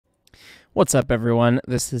What's up, everyone?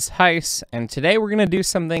 This is Hyce, and today we're going to do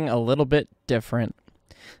something a little bit different.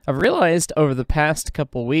 I've realized over the past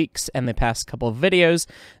couple weeks and the past couple of videos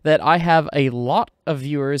that I have a lot of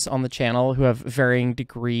viewers on the channel who have varying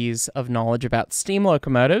degrees of knowledge about steam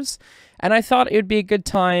locomotives, and I thought it would be a good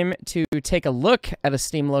time to take a look at a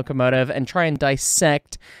steam locomotive and try and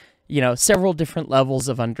dissect, several different levels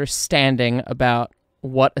of understanding about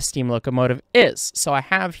what a steam locomotive is. So I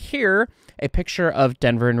have here a picture of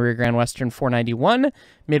Denver and Rear Grand Western 491,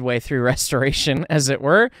 midway through restoration, as it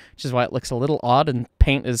were, which is why it looks a little odd and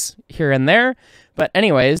paint is here and there. But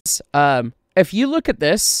anyways, if you look at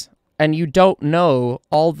this and you don't know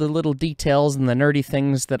all the little details and the nerdy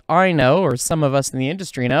things that I know, or some of us in the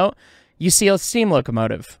industry know, you see a steam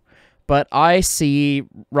locomotive. But I see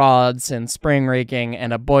rods and spring rigging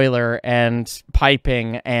and a boiler and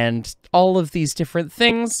piping and all of these different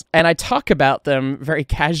things, and I talk about them very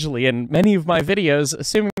casually in many of my videos,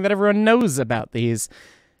 assuming that everyone knows about these,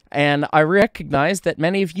 and I recognize that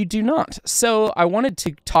many of you do not. So I wanted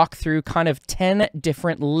to talk through kind of 10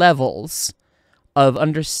 different levels of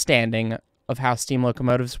understanding of how steam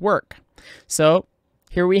locomotives work. So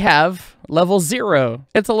here we have level 0.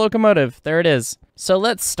 It's a locomotive. There it is. So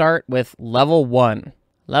let's start with level 1.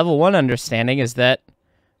 Level 1 understanding is that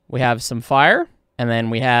we have some fire, and then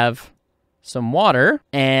we have some water,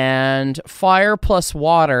 and fire plus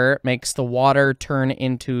water makes the water turn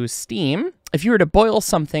into steam. If you were to boil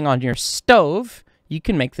something on your stove, you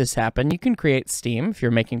can make this happen. You can create steam if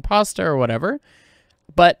you're making pasta or whatever,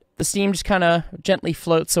 but the steam just kind of gently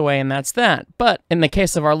floats away, and that's that. But in the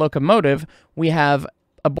case of our locomotive, we have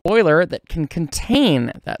a boiler that can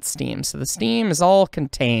contain that steam. So the steam is all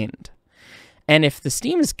contained. And if the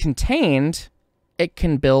steam is contained, it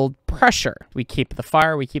can build pressure. We keep the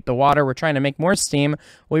fire, we keep the water, we're trying to make more steam.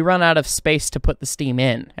 We run out of space to put the steam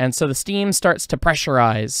in. And so the steam starts to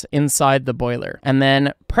pressurize inside the boiler. And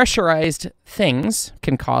then pressurized things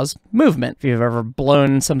can cause movement. If you've ever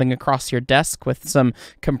blown something across your desk with some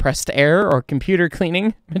compressed air or computer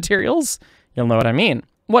cleaning materials, you'll know what I mean.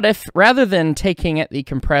 What if, rather than taking the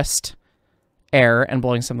compressed air and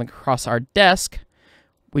blowing something across our desk,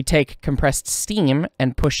 we take compressed steam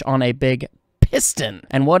and push on a big piston?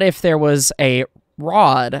 And what if there was a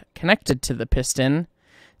rod connected to the piston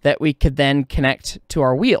that we could then connect to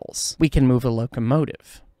our wheels? We can move a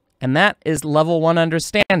locomotive. And that is level 1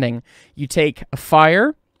 understanding. You take a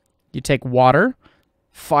fire, you take water,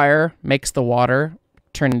 fire makes the water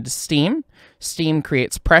turn into steam. Steam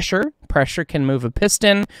creates pressure. Pressure can move a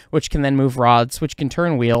piston, which can then move rods, which can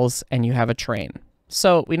turn wheels, and you have a train.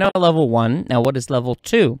 So we know level 1. Now what is level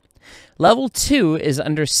 2? Level 2 is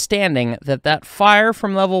understanding that that fire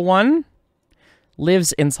from level 1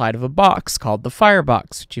 lives inside of a box called the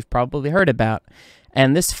Firebox, which you've probably heard about.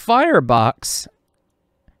 And this Firebox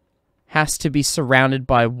has to be surrounded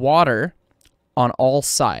by water on all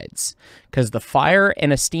sides, because the fire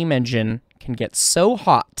in a steam engine can get so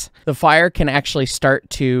hot, the fire can actually start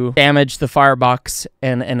to damage the firebox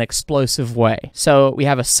in an explosive way. So we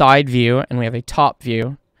have a side view and we have a top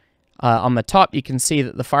view. On the top, you can see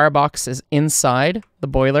that the firebox is inside the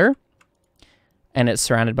boiler and it's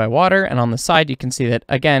surrounded by water. And on the side, you can see that,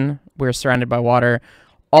 again, we're surrounded by water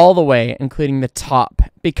all the way, including the top.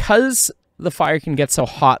 Because the fire can get so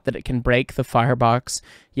hot that it can break the firebox,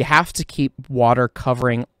 you have to keep water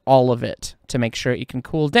covering all of it to make sure it can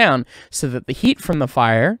cool down, so that the heat from the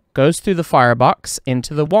fire goes through the firebox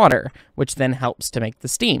into the water, which then helps to make the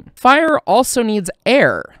steam. Fire also needs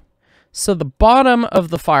air, so the bottom of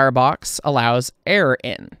the firebox allows air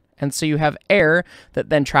in, and so you have air that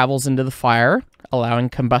then travels into the fire, allowing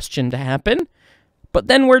combustion to happen. But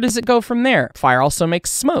then where does it go from there? Fire also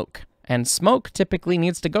makes smoke, and smoke typically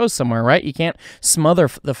needs to go somewhere, right? You can't smother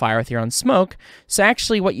the fire with your own smoke. So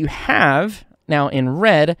actually what you have now in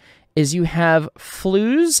red is you have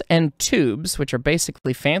flues and tubes, which are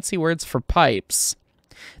basically fancy words for pipes,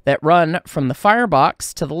 that run from the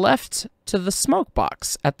firebox to the left to the smoke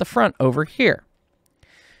box at the front over here.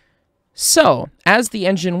 So as the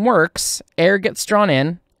engine works, air gets drawn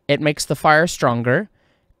in, it makes the fire stronger,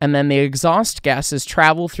 and then the exhaust gases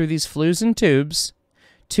travel through these flues and tubes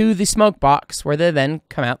to the smoke box, where they then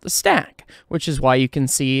come out the stack, which is why you can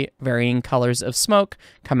see varying colors of smoke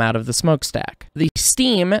come out of the smokestack. The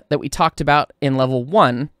steam that we talked about in level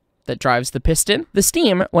 1 that drives the piston, the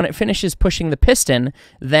steam, when it finishes pushing the piston,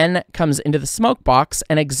 then comes into the smoke box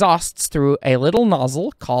and exhausts through a little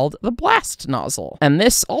nozzle called the blast nozzle. And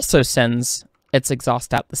this also sends its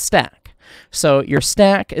exhaust out the stack. So your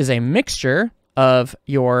stack is a mixture of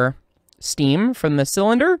your steam from the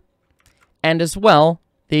cylinder and as well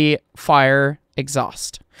the fire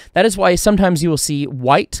exhaust. That is why sometimes you will see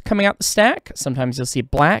white coming out the stack, sometimes you'll see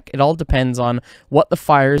black. It all depends on what the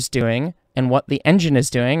fire is doing and what the engine is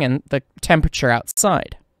doing and the temperature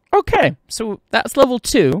outside. Okay, so that's level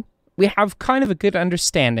 2. We have kind of a good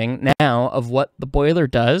understanding now of what the boiler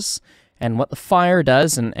does and what the fire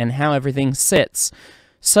does and how everything sits.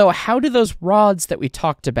 So how do those rods that we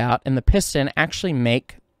talked about and the piston actually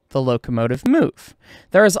make the locomotive move?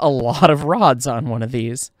 There's a lot of rods on one of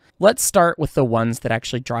these. Let's start with the ones that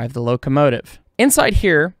actually drive the locomotive. Inside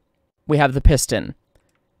here, we have the piston.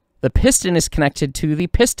 The piston is connected to the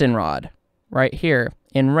piston rod, right here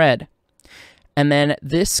in red. And then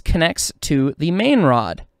this connects to the main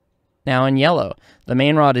rod, now in yellow. The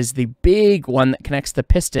main rod is the big one that connects the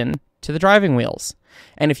piston to the driving wheels.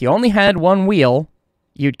 And if you only had one wheel,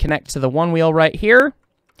 you'd connect to the one wheel right here,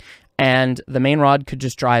 and the main rod could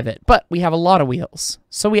just drive it. But we have a lot of wheels,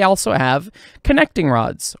 so we also have connecting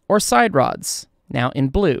rods or side rods, now in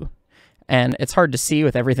blue. And it's hard to see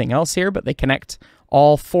with everything else here, but they connect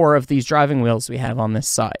all 4 of these driving wheels we have on this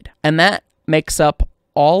side. And that makes up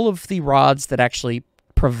all of the rods that actually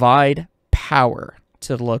provide power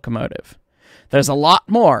to the locomotive. There's a lot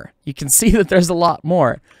more. You can see that there's a lot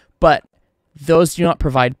more, but those do not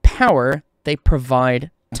provide power, they provide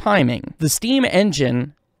timing. The steam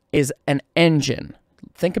engine is an engine.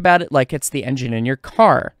 Think about it like it's the engine in your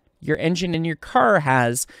car. Your engine in your car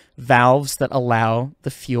has valves that allow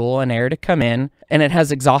the fuel and air to come in, and it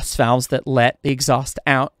has exhaust valves that let the exhaust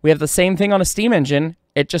out. We have the same thing on a steam engine.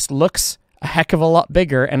 It just looks a heck of a lot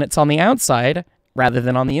bigger, and it's on the outside rather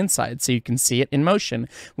than on the inside, so you can see it in motion,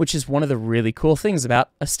 which is one of the really cool things about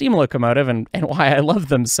a steam locomotive and why I love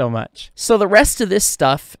them so much. So the rest of this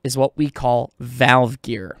stuff is what we call valve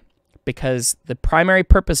gear, because the primary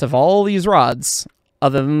purpose of all these rods,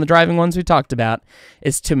 other than the driving ones we talked about,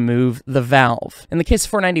 is to move the valve. In the case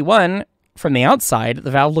of 491, from the outside,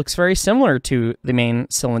 the valve looks very similar to the main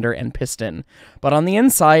cylinder and piston, but on the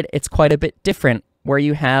inside, it's quite a bit different, where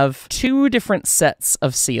you have 2 different sets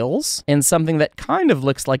of seals in something that kind of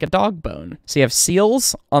looks like a dog bone. So you have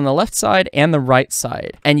seals on the left side and the right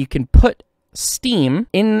side, and you can put steam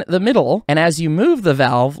in the middle, and as you move the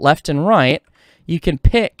valve left and right, you can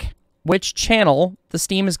pick which channel the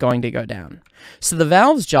steam is going to go down. So the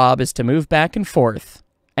valve's job is to move back and forth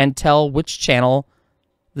and tell which channel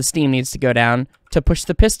the steam needs to go down to push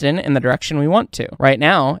the piston in the direction we want to. Right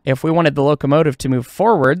now, if we wanted the locomotive to move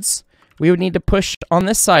forwards, we would need to push on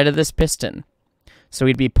this side of this piston. So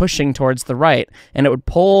we'd be pushing towards the right, and it would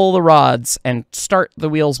pull the rods and start the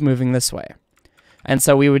wheels moving this way. And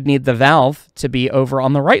so we would need the valve to be over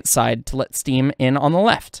on the right side to let steam in on the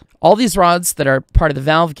left. All these rods that are part of the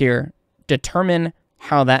valve gear determine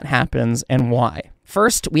how that happens and why.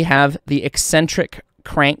 First, we have the eccentric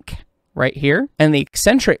crank right here, and the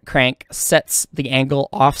eccentric crank sets the angle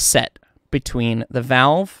offset between the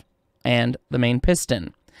valve and the main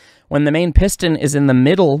piston. When the main piston is in the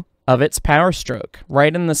middle of its power stroke,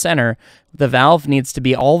 right in the center, the valve needs to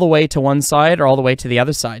be all the way to one side or all the way to the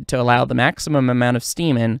other side to allow the maximum amount of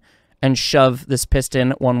steam in and shove this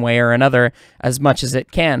piston one way or another as much as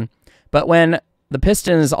it can. But when the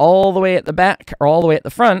piston is all the way at the back or all the way at the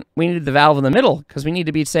front, we need the valve in the middle because we need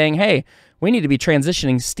to be saying, hey, we need to be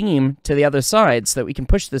transitioning steam to the other side so that we can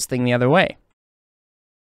push this thing the other way.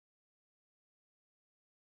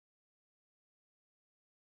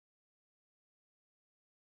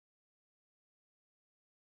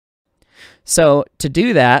 So to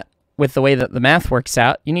do that, with the way that the math works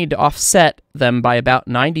out, you need to offset them by about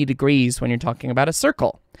 90 degrees when you're talking about a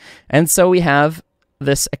circle. And so we have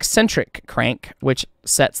this eccentric crank, which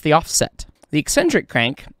sets the offset. The eccentric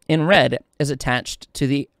crank, in red, is attached to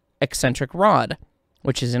the eccentric rod,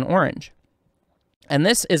 which is in orange. And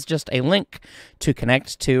this is just a link to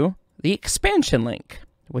connect to the expansion link,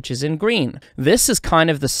 which is in green. This is kind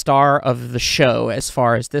of the star of the show as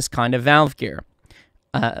far as this kind of valve gear.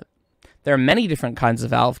 There are many different kinds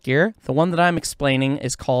of valve gear. The one that I'm explaining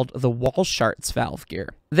is called the Walschaerts valve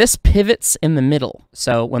gear. This pivots in the middle,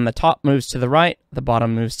 so when the top moves to the right, the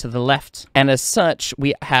bottom moves to the left. And as such,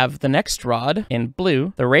 we have the next rod in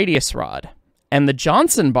blue, the radius rod. And the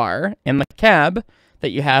Johnson bar in the cab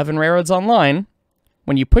that you have in Railroads Online,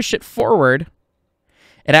 when you push it forward,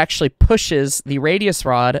 it actually pushes the radius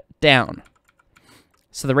rod down.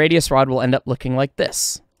 So the radius rod will end up looking like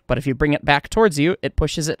this. But if you bring it back towards you, it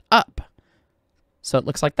pushes it up. So it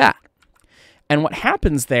looks like that. And what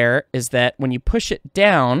happens there is that when you push it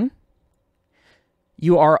down,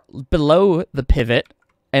 you are below the pivot,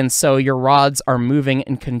 and so your rods are moving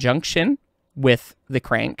in conjunction with the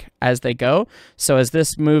crank as they go. So as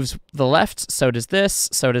this moves the left, so does this,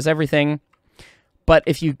 so does everything. But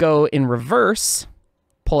if you go in reverse,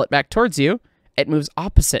 pull it back towards you, it moves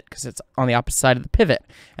opposite because it's on the opposite side of the pivot.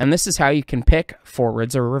 And this is how you can pick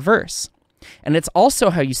forwards or reverse. And it's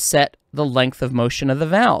also how you set the length of motion of the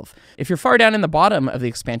valve. If you're far down in the bottom of the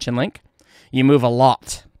expansion link, you move a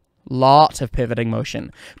lot of pivoting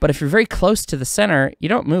motion. But if you're very close to the center, you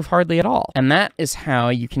don't move hardly at all. And that is how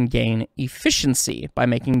you can gain efficiency by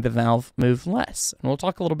making the valve move less. And we'll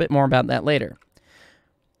talk a little bit more about that later.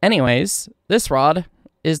 Anyways, this rod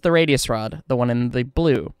is the radius rod, the one in the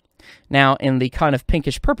blue. Now, in the kind of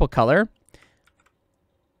pinkish purple color,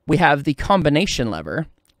 we have the combination lever,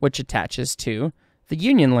 which attaches to the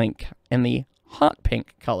union link in the hot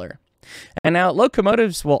pink color. And now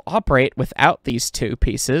locomotives will operate without these two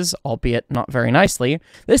pieces, albeit not very nicely.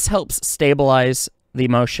 This helps stabilize the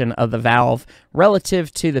motion of the valve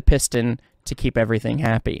relative to the piston to keep everything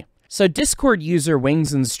happy. So Discord user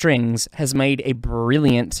Wings and Strings has made a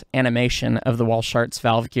brilliant animation of the Walshart's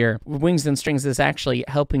valve gear. Wings and Strings is actually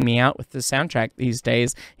helping me out with the soundtrack these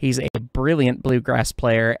days. He's a brilliant bluegrass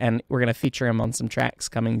player, and we're going to feature him on some tracks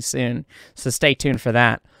coming soon. So stay tuned for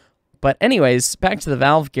that. But anyways, back to the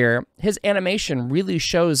valve gear, his animation really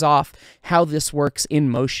shows off how this works in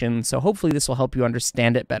motion, so hopefully this will help you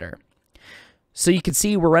understand it better. So you can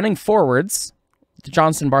see we're running forwards, the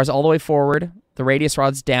Johnson bar's all the way forward, the radius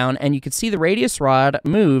rod's down, and you can see the radius rod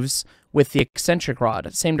moves with the eccentric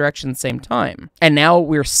rod, same direction, same time. And now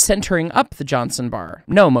we're centering up the Johnson bar.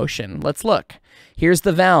 No motion. Let's look. Here's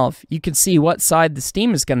the valve. You can see what side the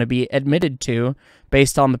steam is going to be admitted to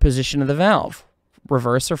based on the position of the valve,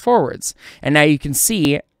 reverse or forwards. And now you can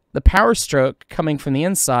see the power stroke coming from the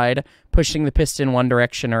inside, pushing the piston one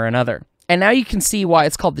direction or another. And now you can see why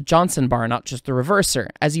it's called the Johnson bar, not just the reverser.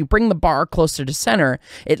 As you bring the bar closer to center,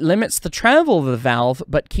 it limits the travel of the valve,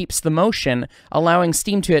 but keeps the motion, allowing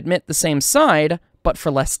steam to admit the same side, but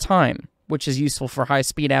for less time, which is useful for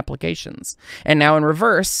high-speed applications. And now in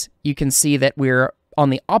reverse, you can see that we're on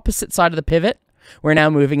the opposite side of the pivot. We're now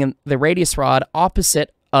moving in the radius rod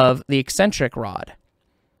opposite of the eccentric rod.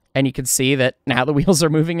 And you can see that now the wheels are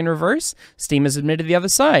moving in reverse, steam is admitted the other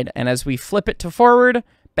side. And as we flip it to forward,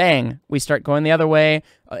 bang, we start going the other way,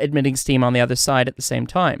 admitting steam on the other side at the same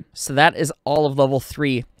time. So that is all of level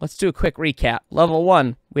 3. Let's do a quick recap. Level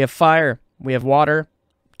 1, we have fire, we have water.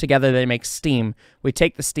 Together they make steam. We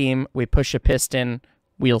take the steam, we push a piston,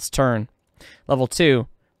 wheels turn. Level 2,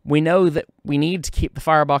 we know that we need to keep the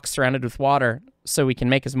firebox surrounded with water so we can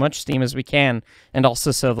make as much steam as we can, and also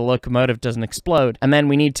so the locomotive doesn't explode. And then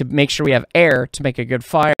we need to make sure we have air to make a good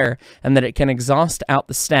fire, and that it can exhaust out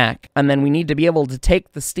the stack. And then we need to be able to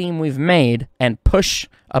take the steam we've made and push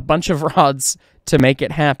a bunch of rods to make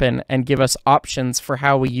it happen and give us options for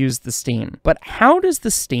how we use the steam. But how does the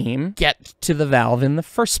steam get to the valve in the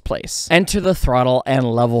first place? Enter the throttle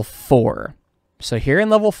and level 4. So here in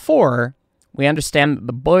level 4, we understand that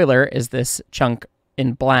the boiler is this chunk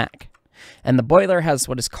in black. And the boiler has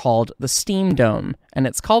what is called the steam dome. And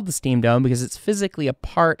it's called the steam dome because it's physically a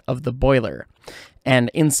part of the boiler.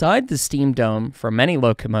 And inside the steam dome, for many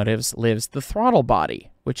locomotives, lives the throttle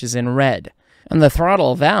body, which is in red. And the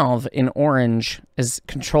throttle valve in orange is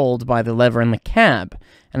controlled by the lever in the cab.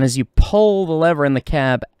 And as you pull the lever in the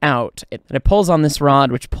cab out, it pulls on this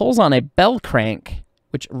rod, which pulls on a bell crank,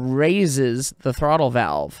 which raises the throttle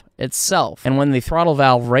valve itself. And when the throttle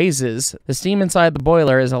valve raises, the steam inside the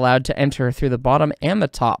boiler is allowed to enter through the bottom and the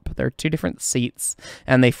top. There are two different seats,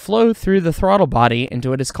 and they flow through the throttle body into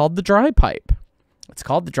what is called the dry pipe. It's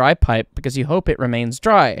called the dry pipe because you hope it remains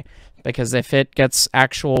dry, because if it gets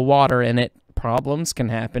actual water in it, problems can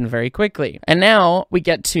happen very quickly. And now we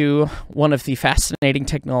get to one of the fascinating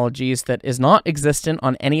technologies that is not existent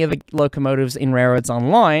on any of the locomotives in Railroads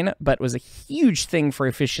Online, but was a huge thing for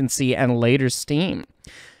efficiency and later steam.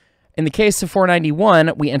 In the case of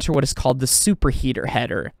 491, we enter what is called the superheater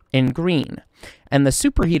header in green. And the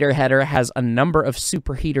superheater header has a number of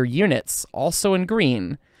superheater units, also in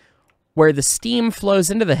green, where the steam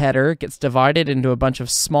flows into the header, gets divided into a bunch of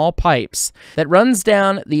small pipes that runs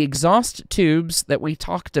down the exhaust tubes that we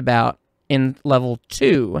talked about in level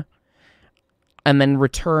 2, and then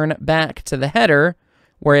return back to the header,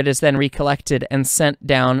 where it is then recollected and sent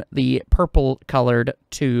down the purple-colored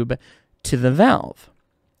tube to the valve.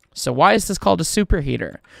 So why is this called a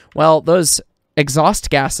superheater? Well, those exhaust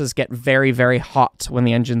gases get very, very hot when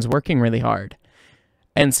the engine's working really hard.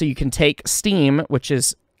 And so you can take steam, which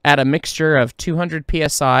is at a mixture of 200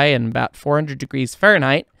 psi and about 400 degrees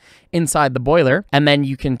Fahrenheit inside the boiler, and then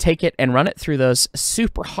you can take it and run it through those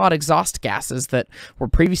super hot exhaust gases that were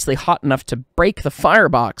previously hot enough to break the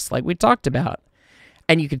firebox, like we talked about.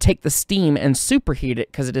 And you can take the steam and superheat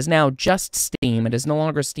it, because it is now just steam. It is no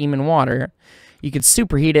longer steam and water. You could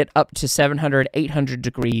superheat it up to 700, 800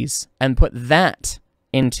 degrees and put that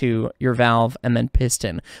into your valve and then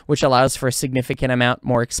piston, which allows for a significant amount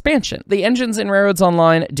more expansion. The engines in Railroads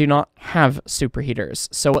Online do not have superheaters,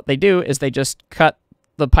 so what they do is they just cut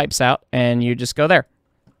the pipes out and you just go there.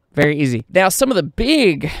 Very easy. Now, some of the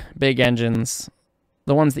big engines,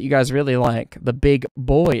 the ones that you guys really like, the big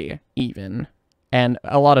boy even, and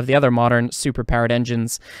a lot of the other modern super-powered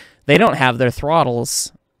engines, they don't have their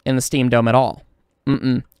throttles in the steam dome at all.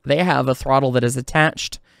 They have a throttle that is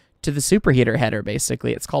attached to the superheater header,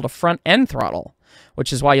 basically. It's called a front-end throttle,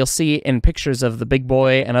 which is why you'll see in pictures of the big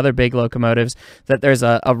boy and other big locomotives that there's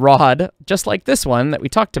a rod, just like this one that we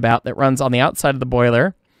talked about, that runs on the outside of the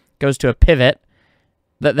boiler, goes to a pivot,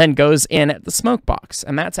 that then goes in at the smoke box,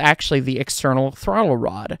 and that's actually the external throttle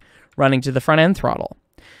rod running to the front-end throttle.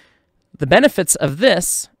 The benefits of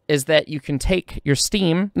this is that you can take your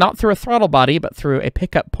steam, not through a throttle body, but through a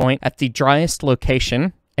pickup point at the driest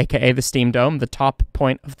location, aka the steam dome, the top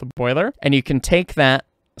point of the boiler, and you can take that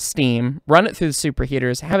steam, run it through the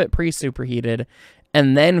superheaters, have it pre-superheated,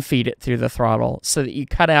 and then feed it through the throttle so that you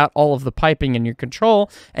cut out all of the piping in your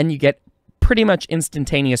control and you get pretty much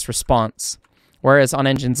instantaneous response. Whereas on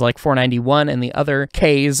engines like 491 and the other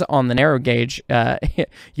Ks on the narrow gauge,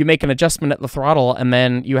 you make an adjustment at the throttle and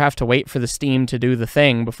then you have to wait for the steam to do the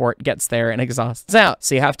thing before it gets there and exhausts out.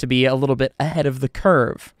 So you have to be a little bit ahead of the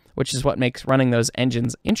curve, which is what makes running those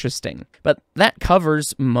engines interesting. But that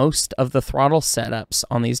covers most of the throttle setups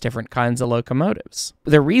on these different kinds of locomotives.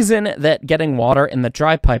 The reason that getting water in the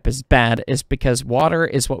dry pipe is bad is because water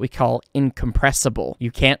is what we call incompressible. You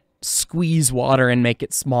can't squeeze water and make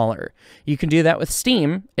it smaller. You can do that with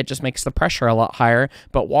steam, it just makes the pressure a lot higher,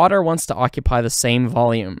 but water wants to occupy the same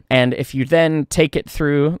volume. And if you then take it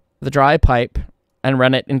through the dry pipe and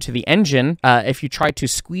run it into the engine, if you try to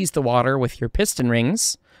squeeze the water with your piston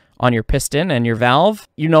rings on your piston and your valve,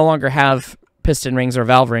 you no longer have piston rings or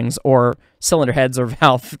valve rings or cylinder heads or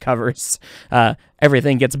valve covers.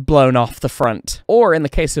 Everything gets blown off the front. Or in the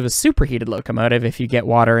case of a superheated locomotive, if you get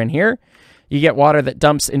water in here, you get water that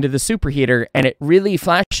dumps into the superheater and it really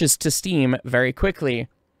flashes to steam very quickly,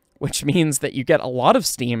 which means that you get a lot of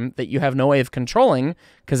steam that you have no way of controlling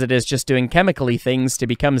because it is just doing chemically things to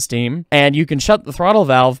become steam. And you can shut the throttle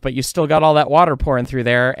valve, but you still got all that water pouring through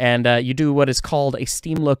there, and you do what is called a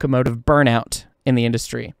steam locomotive burnout in the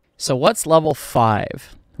industry. So what's level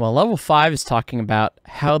 5? Well, level 5 is talking about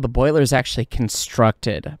how the boiler is actually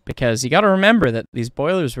constructed, because you got to remember that these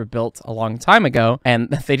boilers were built a long time ago, and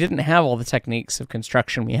they didn't have all the techniques of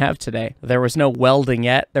construction we have today. There was no welding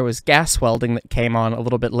yet. There was gas welding that came on a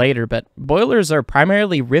little bit later, but boilers are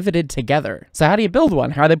primarily riveted together. So how do you build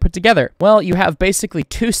one? How are they put together? Well, you have basically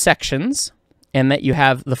two sections, in that you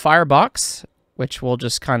have the firebox, which we'll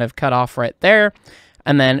just kind of cut off right there,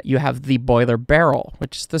 and then you have the boiler barrel,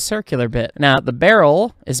 which is the circular bit. Now, the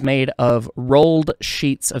barrel is made of rolled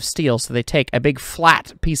sheets of steel. So they take a big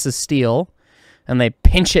flat piece of steel and they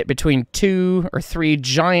pinch it between 2 or 3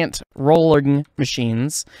 giant rolling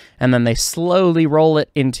machines, and then they slowly roll it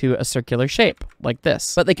into a circular shape, like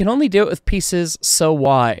this. But they can only do it with pieces so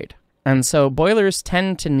wide. And so boilers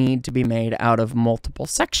tend to need to be made out of multiple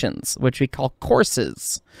sections, which we call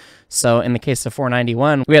courses. So in the case of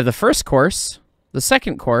 491, we have the first course, the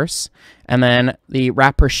second course, and then the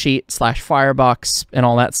wrapper sheet / firebox and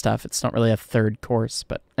all that stuff. It's not really a third course,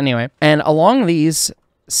 but anyway. And along these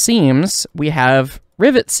seams, we have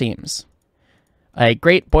rivet seams. A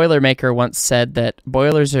great boilermaker once said that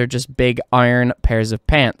boilers are just big iron pairs of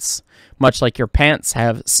pants. Much like your pants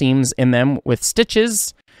have seams in them with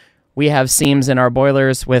stitches, we have seams in our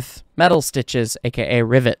boilers with metal stitches, aka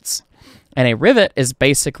rivets. And a rivet is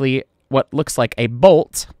basically what looks like a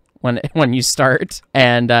bolt when you start,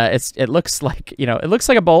 and it looks like, it looks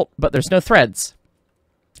like a bolt, but there's no threads.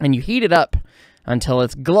 And you heat it up until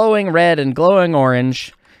it's glowing red and glowing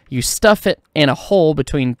orange. You stuff it in a hole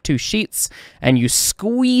between 2 sheets, and you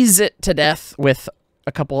squeeze it to death with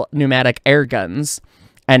a couple pneumatic air guns,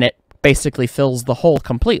 and it basically fills the hole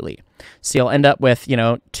completely. So you'll end up with,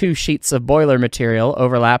 2 sheets of boiler material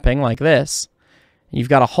overlapping like this. You've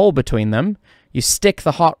got a hole between them. You stick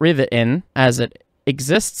the hot rivet in as it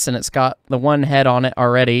exists, and it's got the one head on it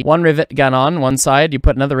already. One rivet gun on one side, you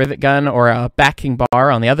put another rivet gun or a backing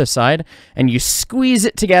bar on the other side, and you squeeze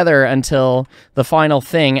it together until the final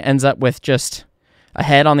thing ends up with just a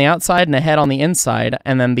head on the outside and a head on the inside,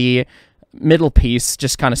 and then the middle piece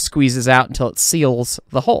just kind of squeezes out until it seals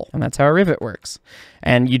the hole. And that's how a rivet works.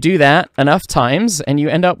 And you do that enough times, and you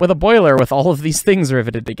end up with a boiler with all of these things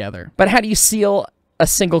riveted together. But how do you seal a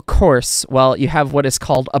single course? Well, you have what is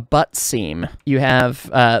called a butt seam. You have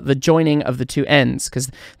the joining of the two ends,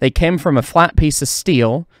 because they came from a flat piece of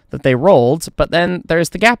steel that they rolled, but then there's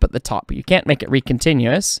the gap at the top. You can't make it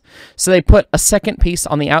recontinuous. So they put a second piece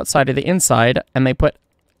on the outside of the inside, and they put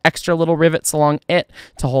extra little rivets along it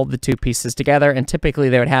to hold the two pieces together, and typically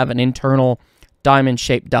they would have an internal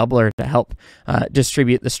diamond-shaped doubler to help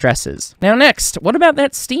distribute the stresses. Now next, what about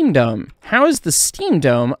that steam dome? How is the steam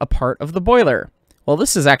dome a part of the boiler? Well,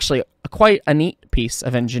 this is actually quite a neat piece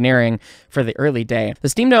of engineering for the early day. The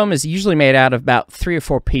steam dome is usually made out of about 3 or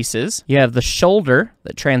 4 pieces. You have the shoulder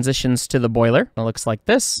that transitions to the boiler. It looks like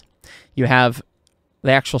this. You have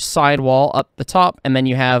the actual sidewall up the top, and then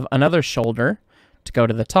you have another shoulder to go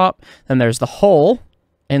to the top. Then there's the hole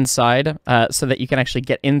inside so that you can actually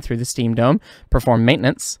get in through the steam dome, perform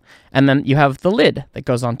maintenance, and then you have the lid that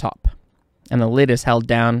goes on top. And the lid is held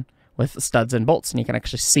down with studs and bolts, and you can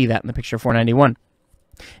actually see that in the picture 491.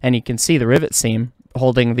 And you can see the rivet seam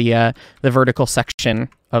holding the vertical section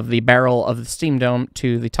of the barrel of the steam dome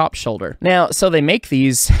to the top shoulder. Now, so they make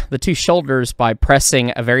these, the two shoulders, by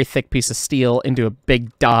pressing a very thick piece of steel into a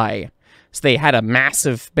big die. So they had a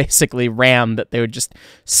massive, basically, ram that they would just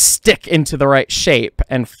stick into the right shape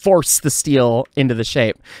and force the steel into the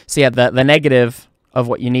shape. So you had the negative of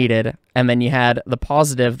what you needed, and then you had the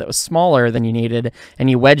positive that was smaller than you needed, and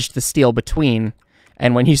you wedged the steel between.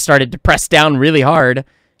 And when you started to press down really hard,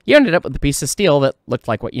 you ended up with a piece of steel that looked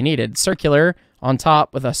like what you needed. Circular on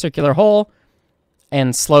top with a circular hole,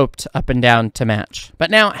 and sloped up and down to match. But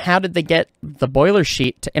now, how did they get the boiler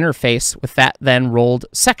sheet to interface with that then rolled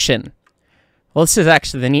section? Well, this is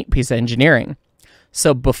actually the neat piece of engineering.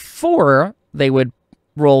 So before they would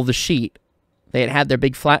roll the sheet, they had their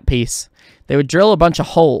big flat piece. They would drill a bunch of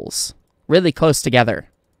holes really close together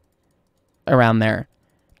around there,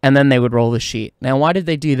 and then they would roll the sheet. Now, why did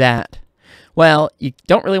they do that? Well, you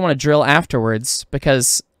don't really want to drill afterwards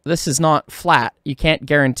because this is not flat. You can't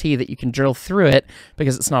guarantee that you can drill through it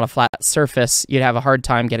because it's not a flat surface. You'd have a hard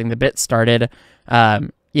time getting the bit started, so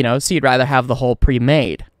you'd rather have the hole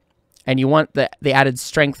pre-made. And you want the added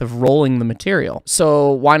strength of rolling the material.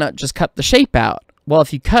 So why not just cut the shape out? Well,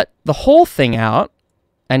 if you cut the whole thing out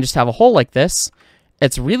and just have a hole like this,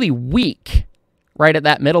 it's really weak right at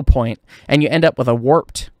that middle point, and you end up with a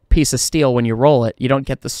warped piece of steel when you roll it. You don't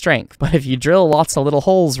get the strength. But if you drill lots of little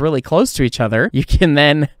holes really close to each other, you can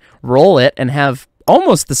then roll it and have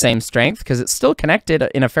almost the same strength because it's still connected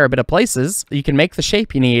in a fair bit of places. You can make the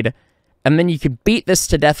shape you need, and then you could beat this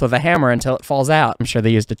to death with a hammer until it falls out. I'm sure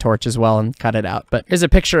they used a torch as well and cut it out. But here's a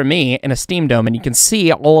picture of me in a steam dome, and you can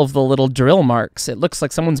see all of the little drill marks. It looks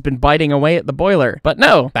like someone's been biting away at the boiler. But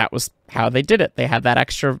no, that was how they did it. They had that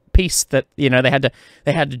extra piece that, they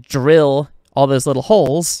had to drill all those little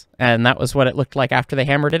holes, and that was what it looked like after they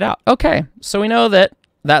hammered it out. Okay, so we know that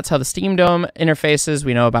that's how the steam dome interfaces.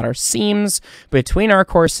 We know about our seams between our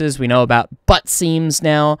courses. We know about butt seams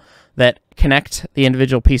now that connect the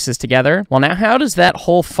individual pieces together. Well, now how does that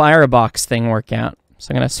whole Firebox thing work out?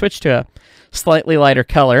 So I'm going to switch to a slightly lighter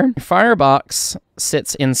color. Firebox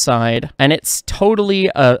sits inside, and it's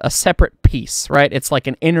totally a separate piece, right? It's like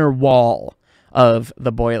an inner wall of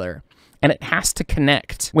the boiler, and it has to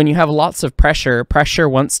connect. When you have lots of pressure, pressure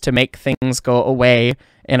wants to make things go away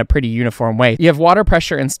in a pretty uniform way. You have water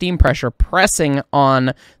pressure and steam pressure pressing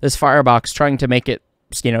on this Firebox, trying to make it,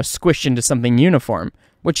 squish into something uniform,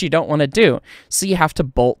 which you don't want to do. So you have to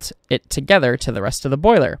bolt it together to the rest of the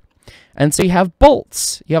boiler. And so you have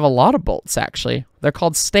bolts. You have a lot of bolts, actually. They're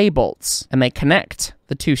called stay bolts, and they connect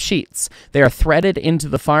the two sheets. They are threaded into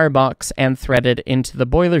the Firebox and threaded into the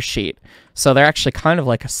boiler sheet. So they're actually kind of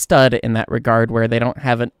like a stud in that regard, where they don't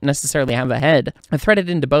necessarily have a head. They're threaded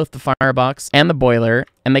into both the Firebox and the boiler,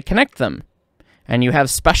 and they connect them. And you have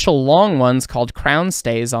special long ones called crown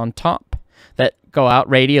stays on top that go out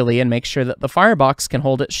radially and make sure that the Firebox can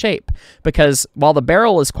hold its shape. Because while the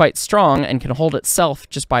barrel is quite strong and can hold itself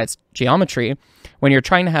just by its geometry, when you're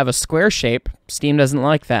trying to have a square shape, steam doesn't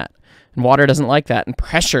like that, and water doesn't like that, and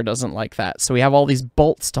pressure doesn't like that. So we have all these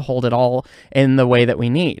bolts to hold it all in the way that we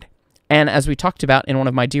need. And as we talked about in one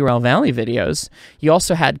of my Derail Valley videos, you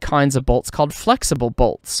also had kinds of bolts called flexible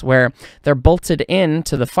bolts, where they're bolted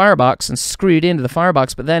into the Firebox and screwed into the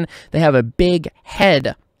Firebox, but then they have a big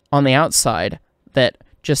head on the outside that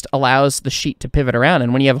just allows the sheet to pivot around.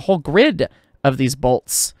 And when you have a whole grid of these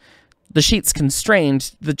bolts, the sheet's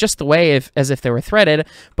constrained just the way as if they were threaded,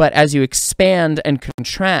 but as you expand and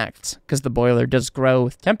contract, because the boiler does grow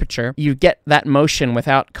with temperature, you get that motion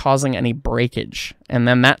without causing any breakage. and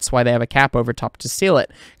then that's why they have a cap over top to seal it,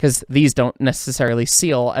 because these don't necessarily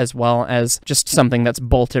seal as well as just something that's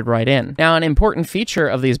bolted right in. Now, an important feature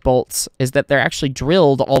of these bolts is that they're actually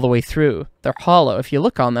drilled all the way through. They're hollow. If you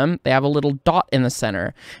look on them, they have a little dot in the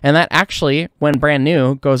center, and that actually, when brand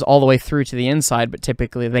new, goes all the way through to the inside, but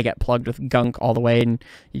typically they get plugged with gunk all the way, and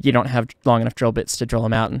you don't have long enough drill bits to drill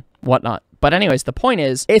them out and whatnot. But anyways, the point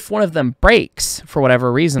is, if one of them breaks, for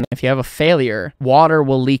whatever reason, if you have a failure, water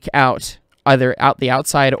will leak out, either out the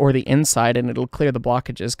outside or the inside, and it'll clear the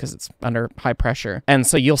blockages because it's under high pressure. And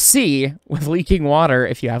so you'll see with leaking water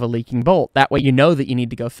if you have a leaking bolt. That way you know that you need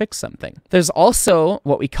to go fix something. There's also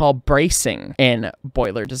what we call bracing in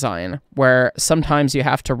boiler design, where sometimes you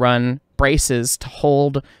have to run braces to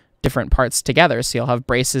hold different parts together. So you'll have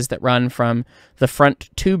braces that run from the front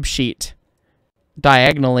tube sheet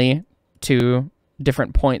diagonally to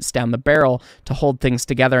different points down the barrel to hold things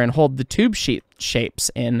together and hold the tube sheet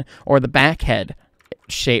shapes in, or the back head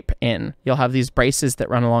shape in. You'll have these braces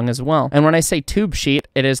that run along as well. And when I say tube sheet,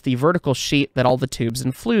 it is the vertical sheet that all the tubes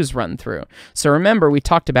and flues run through. So remember, we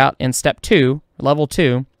talked about in step 2, level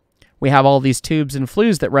 2, we have all these tubes and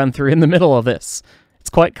flues that run through in the middle of this. It's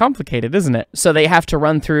quite complicated, isn't it? So they have to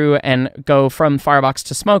run through and go from Firebox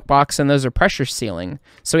to Smokebox, and those are pressure sealing.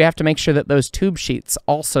 So we have to make sure that those tube sheets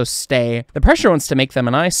also stay. The pressure wants to make them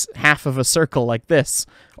a nice half of a circle like this,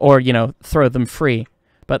 or, you know, throw them free.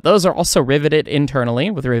 But those are also riveted internally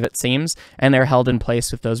with rivet seams, and they're held in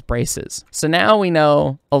place with those braces. So now we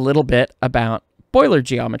know a little bit about boiler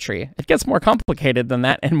geometry. It gets more complicated than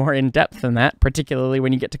that and more in-depth than that, particularly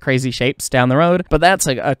when you get to crazy shapes down the road. But that's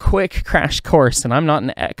a quick crash course, and I'm not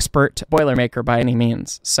an expert Boilermaker by any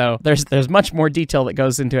means. So there's much more detail that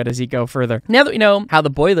goes into it as you go further. Now that we know how the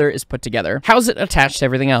boiler is put together, how's it attached to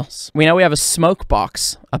everything else? We know we have a smoke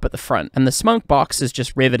box up at the front, and the smoke box is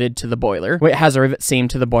just riveted to the boiler. It has a rivet seam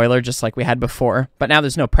to the boiler just like we had before, but now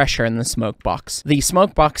there's no pressure in the smoke box. The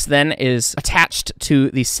smoke box then is attached to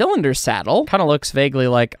the cylinder saddle. Kind of looks vaguely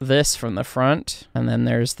like this from the front, and then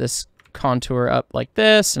there's this contour up like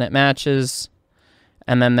this, and it matches.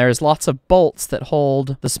 And then there's lots of bolts that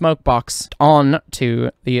hold the smoke box on to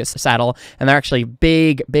the saddle, and they're actually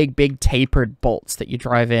big tapered bolts that you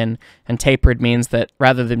drive in. And tapered means that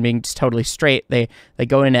rather than being just totally straight, they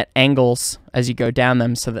go in at angles as you go down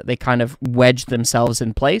them, so that they kind of wedge themselves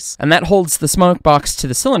in place. And that holds the smoke box to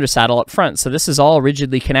the cylinder saddle up front, so this is all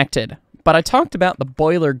rigidly connected. But I talked about the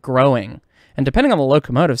boiler growing, and depending on the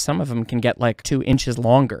locomotive, some of them can get like 2 inches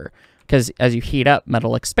longer, because as you heat up,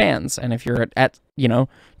 metal expands. And if you're at, you know,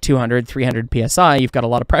 200, 300 PSI, you've got a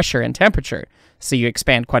lot of pressure and temperature, so you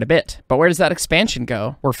expand quite a bit. But where does that expansion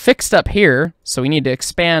go? We're fixed up here, so we need to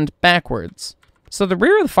expand backwards. So the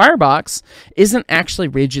rear of the Firebox isn't actually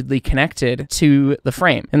rigidly connected to the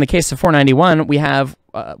frame. In the case of 491, we have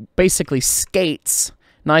basically skates,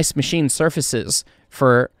 nice machined surfaces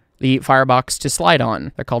for the Firebox to slide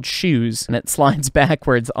on. They're called shoes, and it slides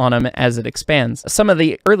backwards on them as it expands. Some of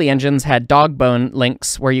the early engines had dog bone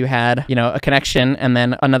links where you had, you know, a connection and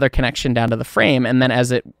then another connection down to the frame, and then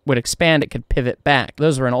as it would expand, it could pivot back.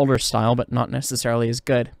 Those were an older style, but not necessarily as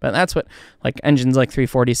good. But that's what like engines like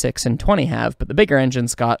 346 and 20 have, but the bigger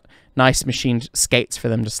engines got nice machined skates for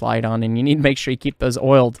them to slide on, and you need to make sure you keep those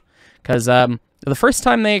oiled, because the first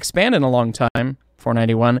time they expand in a long time,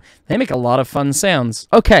 491, they make a lot of fun sounds.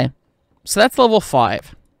 Okay, so that's level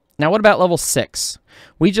 5. Now what about level 6?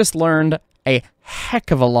 We just learned a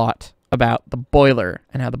heck of a lot about the boiler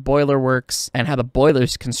and how the boiler works and how the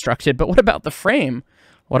boiler's constructed, but what about the frame?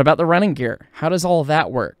 What about the running gear? How does all of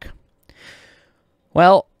that work?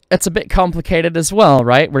 Well, it's a bit complicated as well,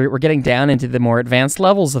 right? We're getting down into the more advanced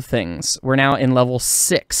levels of things. We're now in level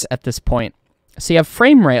 6 at this point. So you have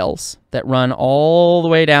frame rails that run all the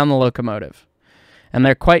way down the locomotive, and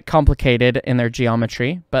they're quite complicated in their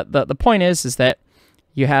geometry, but the point is that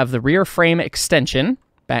you have the rear frame extension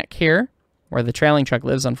back here, where the trailing truck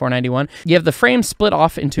lives on 491. You have the frame split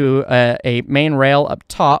off into a main rail up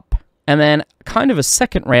top, and then kind of a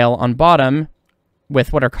second rail on bottom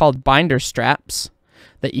with what are called binder straps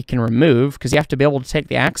that you can remove, because you have to be able to take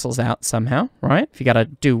the axles out somehow, right? If you got to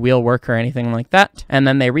do wheel work or anything like that. And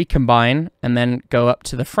then they recombine and then go up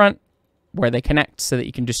to the front where they connect, so that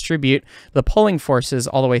you can distribute the pulling forces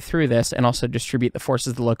all the way through this and also distribute the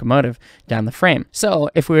forces of the locomotive down the frame. So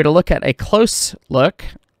if we were to look at a close look,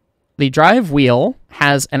 the drive wheel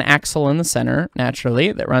has an axle in the center,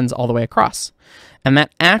 naturally, that runs all the way across. And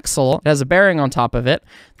that axle has a bearing on top of it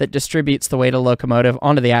that distributes the weight of the locomotive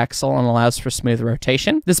onto the axle and allows for smooth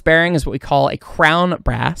rotation. This bearing is what we call a crown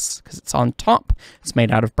brass, because it's on top. It's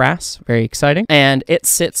made out of brass. Very exciting. And it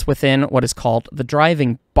sits within what is called the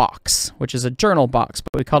driving box, which is a journal box,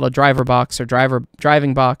 but we call it a driver box or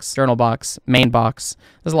driving box, journal box, main box.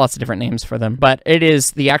 There's lots of different names for them, but it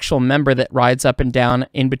is the actual member that rides up and down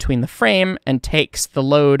in between the frame and takes the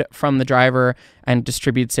load from the driver and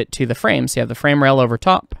distributes it to the frame. So you have the frame rail over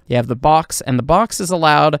top, you have the box, and the box is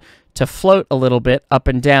allowed to float a little bit up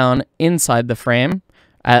and down inside the frame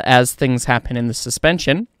as things happen in the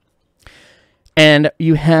suspension. And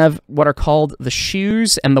you have what are called the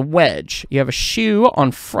shoes and the wedge. You have a shoe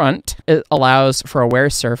on front. It allows for a wear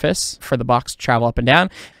surface for the box to travel up and down.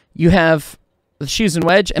 You have the shoes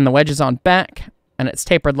and the wedge is on back, and it's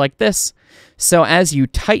tapered like this. So as you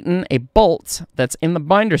tighten a bolt that's in the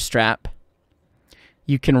binder strap,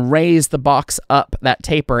 you can raise the box up that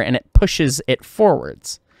taper, and it pushes it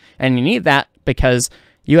forwards. And you need that because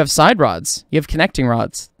you have side rods. You have connecting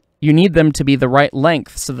rods. You need them to be the right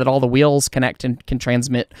length so that all the wheels connect and can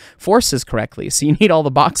transmit forces correctly. So you need all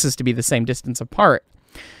the boxes to be the same distance apart.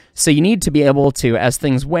 So you need to be able to, as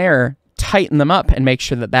things wear, tighten them up and make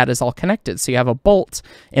sure that that is all connected. So you have a bolt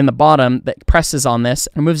in the bottom that presses on this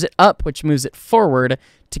and moves it up, which moves it forward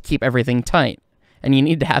to keep everything tight. And you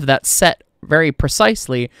need to have that set very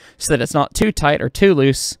precisely so that it's not too tight or too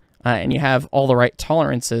loose, and you have all the right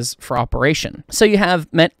tolerances for operation. So you have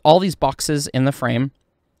all these boxes in the frame.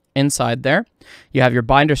 Inside there, you have your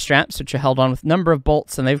binder straps, which are held on with a number of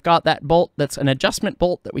bolts, and they've got that bolt that's an adjustment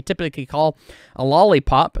bolt that we typically call a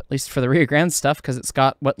lollipop, at least for the rear grand stuff, because it's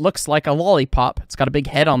got what looks like a lollipop. It's got a big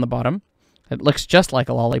head on the bottom. It looks just like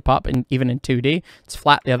a lollipop, and even in 2D, it's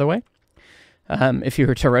flat the other way. If you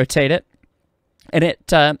were to rotate it,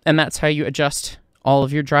 and that's how you adjust all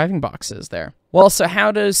of your driving boxes there. Well, so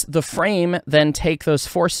how does the frame then take those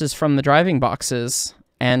forces from the driving boxes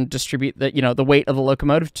and distribute the weight of the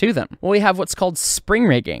locomotive to them? Well, we have what's called spring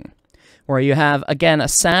rigging, where you have, again, a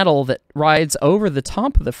saddle that rides over the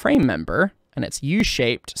top of the frame member, and it's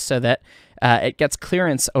U-shaped so that it gets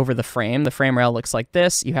clearance over the frame. The frame rail looks like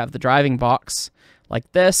this. You have the driving box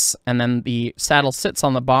like this, and then the saddle sits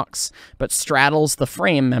on the box but straddles the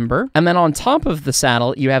frame member. And then on top of the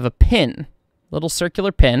saddle, you have a pin, little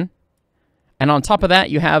circular pin, and on top of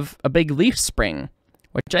that, you have a big leaf spring,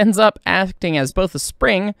 which ends up acting as both a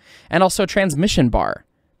spring and also a transmission bar,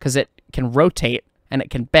 because it can rotate and it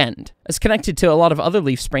can bend. It's connected to a lot of other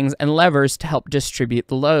leaf springs and levers to help distribute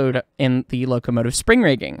the load in the locomotive spring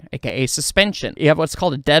rigging, aka suspension. You have what's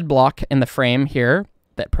called a dead block in the frame here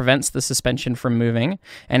that prevents the suspension from moving.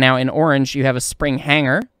 And now in orange, you have a spring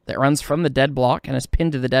hanger that runs from the dead block and is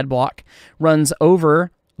pinned to the dead block, runs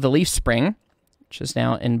over the leaf spring, which is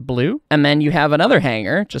now in blue. And then you have another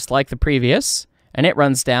hanger, just like the previous, and it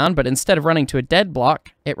runs down, but instead of running to a dead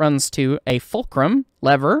block, it runs to a fulcrum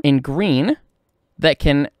lever in green that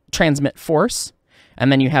can transmit force.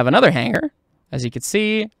 And then you have another hanger, as you can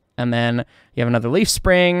see, and then you have another leaf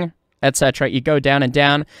spring, etc. You go down,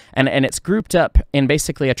 and it's grouped up in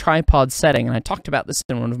basically a tripod setting. And I talked about this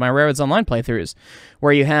in one of my Railroads Online playthroughs,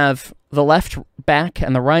 where you have the left back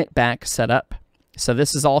and the right back set up. So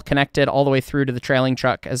this is all connected all the way through to the trailing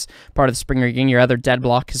truck as part of the spring rigging. Your other dead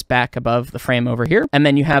block is back above the frame over here. And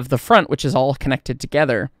then you have the front, which is all connected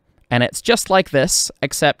together. And it's just like this,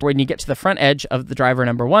 except when you get to the front edge of the driver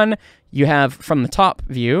number one, you have from the top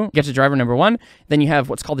view, you get to driver number one, then you have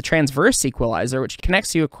what's called the transverse equalizer, which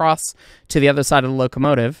connects you across to the other side of the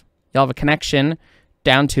locomotive. You'll have a connection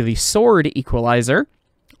down to the sword equalizer,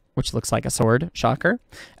 which looks like a sword, shocker.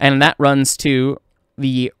 And that runs to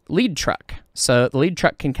the lead truck. So the lead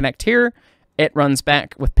truck can connect here. It runs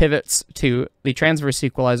back with pivots to the transverse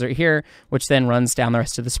equalizer here, which then runs down the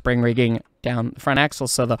rest of the spring rigging down the front axle.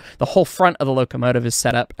 So the whole front of the locomotive is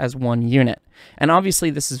set up as one unit. And obviously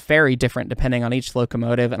this is very different depending on each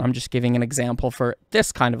locomotive, and I'm just giving an example for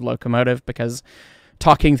this kind of locomotive because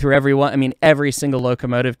talking through every single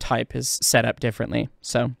locomotive type is set up differently.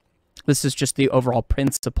 So this is just the overall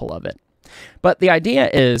principle of it. But the idea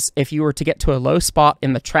is, if you were to get to a low spot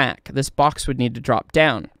in the track, this box would need to drop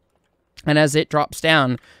down. And as it drops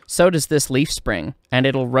down, so does this leaf spring, and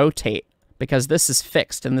it'll rotate, because this is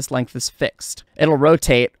fixed and this length is fixed. It'll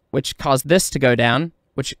rotate, which causes this to go down,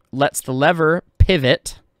 which lets the lever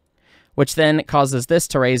pivot, which then causes this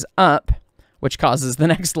to raise up, which causes the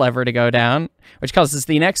next lever to go down, which causes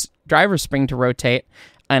the next driver spring to rotate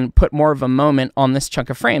and put more of a moment on this chunk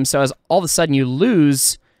of frame. So as all of a sudden you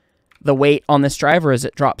lose the weight on this driver as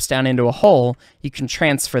it drops down into a hole, you can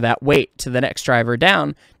transfer that weight to the next driver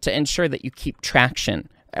down to ensure that you keep traction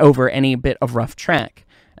over any bit of rough track.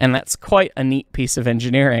 And that's quite a neat piece of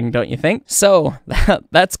engineering, don't you think? So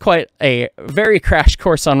that's quite a very crash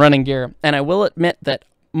course on running gear. And I will admit that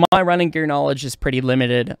my running gear knowledge is pretty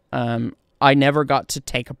limited. I never got to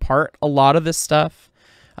take apart a lot of this stuff.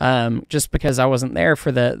 just because I wasn't there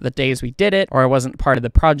for the days we did it, or I wasn't part of the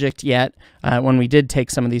project yet when we did take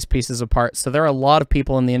some of these pieces apart. So there are a lot of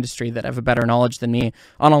people in the industry that have a better knowledge than me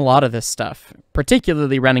on a lot of this stuff,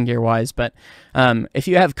 particularly running gear wise. But if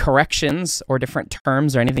you have corrections or different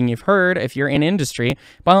terms or anything you've heard, if you're in industry,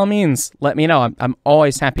 by all means, let me know. I'm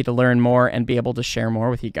always happy to learn more and be able to share more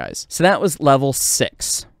with you guys. So that was level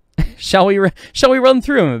 6. Shall we run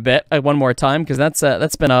through them a bit one more time, because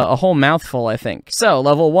that's been a whole mouthful, I think. So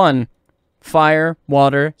level 1, fire,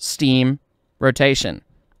 water, steam, rotation.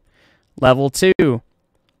 Level 2,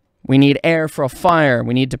 we need air for a fire.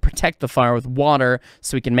 We need to protect the fire with water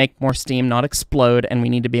so we can make more steam, not explode, and we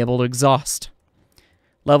need to be able to exhaust.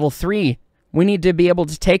 Level 3, we need to be able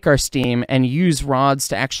to take our steam and use rods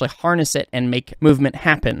to actually harness it and make movement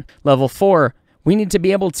happen. Level 4, we need to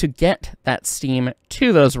be able to get that steam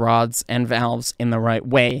to those rods and valves in the right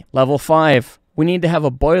way. Level 5, we need to have a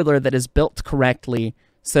boiler that is built correctly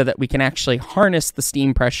so that we can actually harness the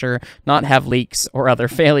steam pressure, not have leaks or other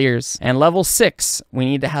failures. And level 6, we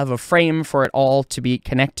need to have a frame for it all to be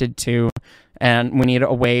connected to, and we need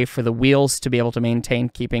a way for the wheels to be able to maintain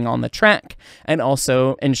keeping on the track and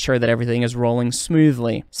also ensure that everything is rolling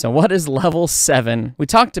smoothly. So what is level 7? We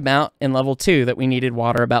talked about in level 2 that we needed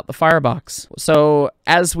water about the firebox. So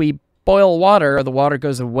as we boil water, the water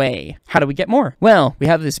goes away. How do we get more? Well, we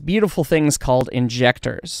have these beautiful things called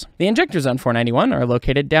injectors. The injectors on 491 are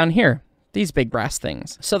located down here. These big brass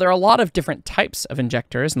things. So there are a lot of different types of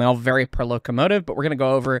injectors, and they all vary per locomotive, but we're going to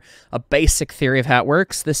go over a basic theory of how it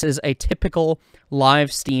works. This is a typical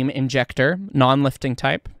live steam injector, non-lifting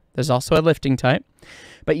type. There's also a lifting type.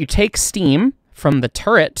 But you take steam from the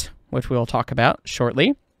turret, which we'll talk about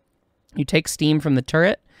shortly. You take steam from the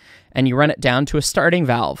turret, and you run it down to a starting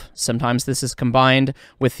valve. Sometimes this is combined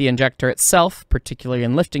with the injector itself, particularly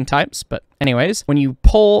in lifting types. But anyways, when you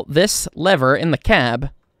pull this lever in the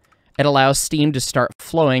cab, it allows steam to start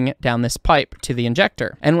flowing down this pipe to the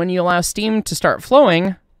injector. And when you allow steam to start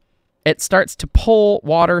flowing, it starts to pull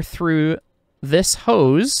water through this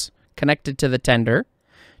hose connected to the tender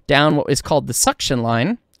down what is called the suction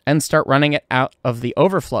line and start running it out of the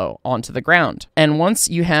overflow onto the ground. And once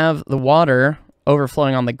you have the water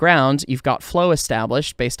overflowing on the ground, you've got flow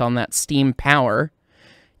established based on that steam power.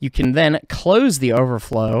 You can then close the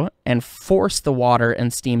overflow and force the water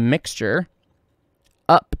and steam mixture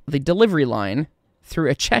up the delivery line through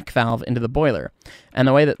a check valve into the boiler. And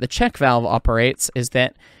the way that the check valve operates is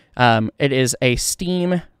that it is a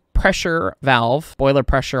steam pressure valve. Boiler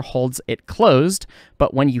pressure holds it closed,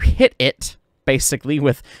 but when you hit it, basically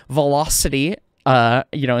with velocity,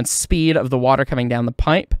 and speed of the water coming down the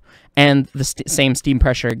pipe, and the same steam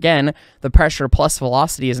pressure again, the pressure plus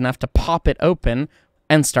velocity is enough to pop it open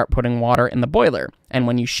and start putting water in the boiler. And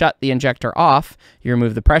when you shut the injector off, you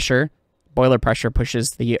remove the pressure, boiler pressure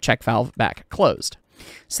pushes the check valve back closed.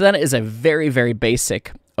 So that is a very, very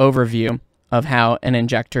basic overview of how an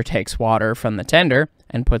injector takes water from the tender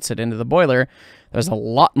and puts it into the boiler. There's a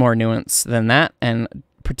lot more nuance than that, and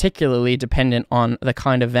particularly dependent on the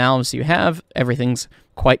kind of valves you have, everything's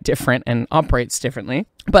quite different and operates differently.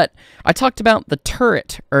 But I talked about the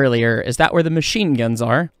turret earlier. Is that where the machine guns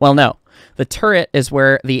are? Well, no. The turret is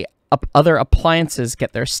where the other appliances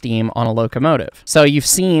get their steam on a locomotive. So you've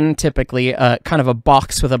seen typically kind of a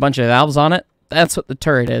box with a bunch of valves on it. That's what the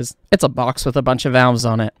turret is. It's a box with a bunch of valves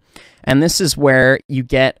on it. And this is where you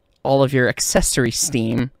get all of your accessory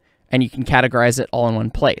steam, and you can categorize it all in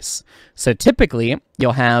one place. So typically,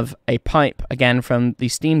 you'll have a pipe, again, from the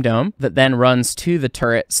steam dome that then runs to the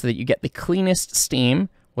turret so that you get the cleanest steam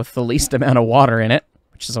with the least amount of water in it,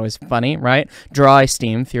 which is always funny, right? Dry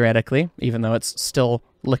steam, theoretically, even though it's still,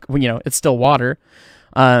 it's still water.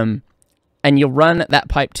 And you'll run that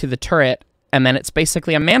pipe to the turret, and then it's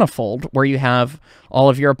basically a manifold where you have all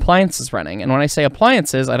of your appliances running. And when I say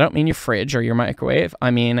appliances, I don't mean your fridge or your microwave.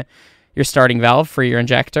 I mean your starting valve for your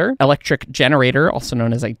injector, electric generator, also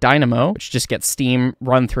known as a dynamo, which just gets steam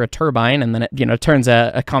run through a turbine, and then it, turns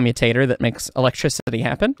a commutator that makes electricity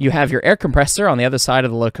happen. You have your air compressor on the other side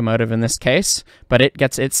of the locomotive in this case, but it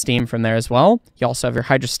gets its steam from there as well. You also have your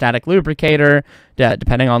hydrostatic lubricator,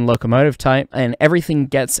 depending on locomotive type, and everything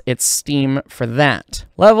gets its steam for that.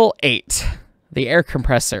 Level 8, the air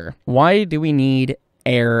compressor. Why do we need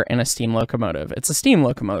air in a steam locomotive? It's a steam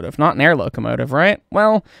locomotive, not an air locomotive, right?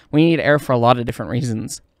 Well, we need air for a lot of different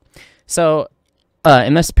reasons. So,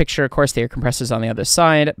 in this picture, of course, the air compressor's on the other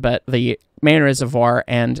side, but the main reservoir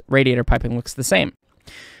and radiator piping looks the same.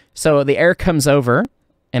 So the air comes over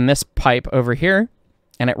in this pipe over here,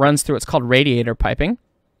 and it runs through what's called radiator piping.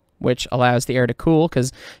 which allows the air to cool,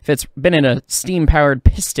 because if it's been in a steam-powered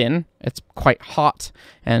piston, it's quite hot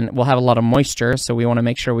and will have a lot of moisture, so we want to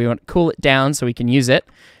make sure we want to cool it down so we can use it.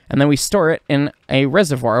 And then we store it in a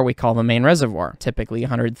reservoir we call the main reservoir, typically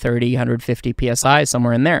 130, 150 psi,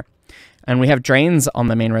 somewhere in there. And we have drains on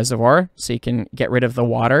the main reservoir, so you can get rid of the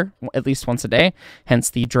water at least once a day,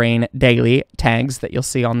 hence the drain daily tags that you'll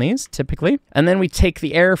see on these, typically. And then we take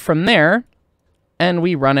the air from there, and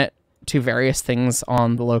we run it to various things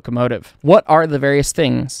on the locomotive. What are the various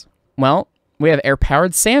things? Well, we have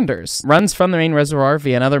air-powered sanders. Runs from the main reservoir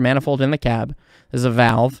via another manifold in the cab. There's a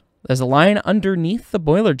valve. There's a line underneath the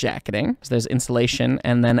boiler jacketing. So there's insulation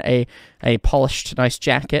and then a polished nice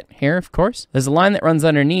jacket here, of course. There's a line that runs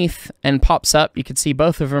underneath and pops up. You can see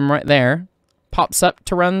both of them right there. Pops up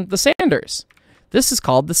to run the sanders. This is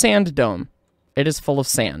called the sand dome. It is full of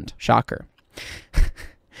sand. Shocker.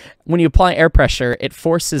 When you apply air pressure, it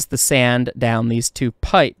forces the sand down these two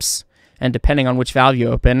pipes. And depending on which valve you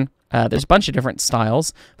open, there's a bunch of different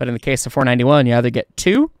styles. But in the case of 491, you either get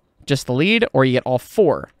 2, just the lead, or you get all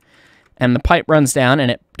 4. And the pipe runs down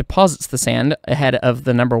and it deposits the sand ahead of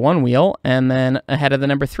the number 1 wheel and then ahead of the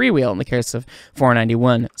number 3 wheel in the case of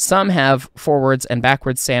 491. Some have forwards and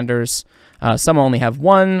backwards sanders. Some only have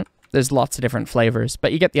 1. There's lots of different flavors,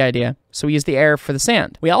 but you get the idea. So we use the air for the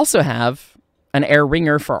sand. We also have an air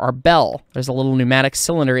ringer for our bell. There's a little pneumatic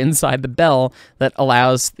cylinder inside the bell that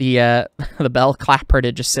allows the bell clapper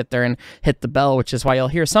to just sit there and hit the bell, which is why you'll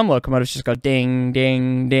hear some locomotives just go ding,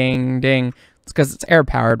 ding, ding, ding. It's because it's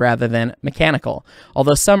air-powered rather than mechanical.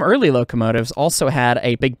 Although some early locomotives also had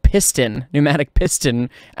a big piston, pneumatic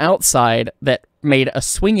piston, outside that made a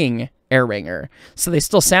swinging air ringer. So they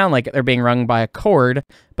still sound like they're being rung by a cord,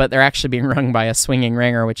 but they're actually being rung by a swinging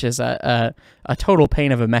ringer, which is a total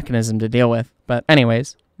pain of a mechanism to deal with. But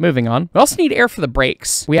anyways, moving on. We also need air for the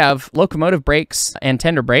brakes. We have locomotive brakes and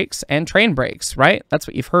tender brakes and train brakes, right? That's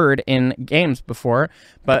what you've heard in games before.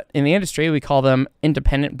 But in the industry, we call them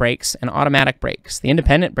independent brakes and automatic brakes. The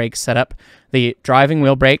independent brakes set up the driving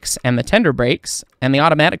wheel brakes and the tender brakes, and the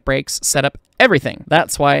automatic brakes set up everything.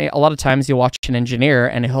 That's why a lot of times you'll watch an engineer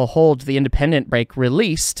and he'll hold the independent brake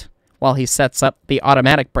released while he sets up the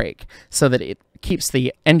automatic brake so that it keeps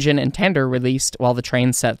the engine and tender released while the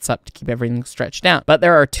train sets up to keep everything stretched out. But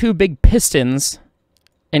there are 2 big pistons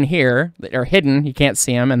in here that are hidden. You can't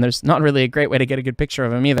see them, and there's not really a great way to get a good picture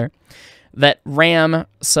of them either, that ram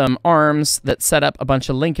some arms that set up a bunch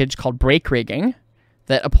of linkage called brake rigging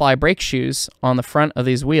that apply brake shoes on the front of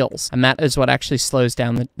these wheels. And that is what actually slows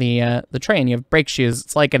down the train. You have brake shoes.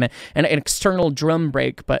 It's like an external drum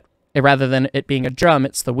brake, but rather than it being a drum,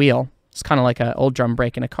 it's the wheel. It's kind of like an old drum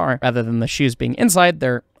brake in a car. Rather than the shoes being inside,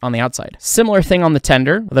 they're on the outside. Similar thing on the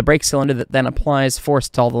tender, the brake cylinder that then applies force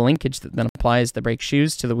to all the linkage that then applies the brake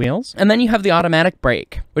shoes to the wheels. And then you have the automatic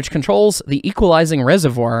brake, which controls the equalizing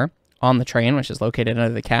reservoir on the train, which is located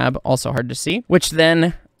under the cab, also hard to see, which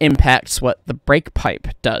then impacts what the brake pipe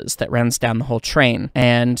does that runs down the whole train.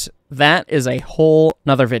 And that is a whole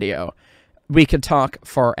nother video. We could talk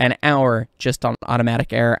for an hour just on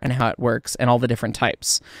automatic air and how it works and all the different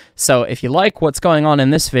types. So if you like what's going on in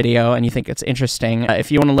this video and you think it's interesting,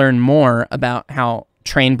 if you want to learn more about how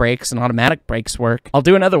train brakes and automatic brakes work, I'll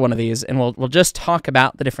do another one of these and we'll just talk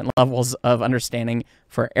about the different levels of understanding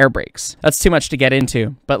for air brakes. That's too much to get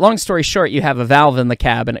into, but long story short, you have a valve in the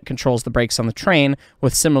cab and it controls the brakes on the train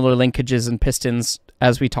with similar linkages and pistons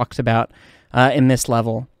as we talked about in this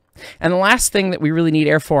level. And the last thing that we really need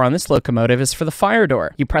air for on this locomotive is for the fire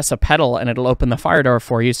door. You press a pedal and it'll open the fire door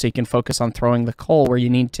for you so you can focus on throwing the coal where you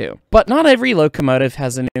need to. But not every locomotive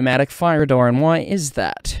has a pneumatic fire door, and why is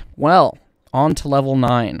that? Well, on to level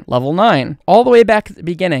 9. Level 9, all the way back at the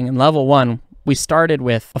beginning in level 1, we started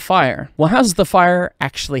with a fire. Well, how does the fire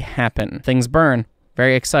actually happen? Things burn.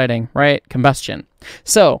 Very exciting, right? Combustion.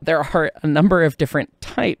 So there are a number of different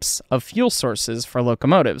types of fuel sources for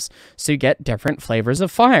locomotives, so you get different flavors of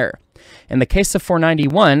fire. In the case of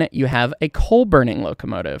 491, you have a coal-burning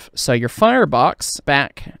locomotive. So your firebox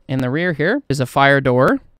back in the rear here is a fire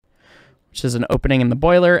door, which is an opening in the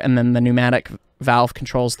boiler, and then the pneumatic valve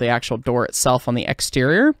controls the actual door itself on the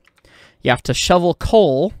exterior. You have to shovel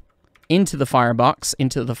coal into the firebox,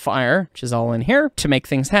 into the fire, which is all in here, to make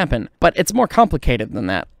things happen. But it's more complicated than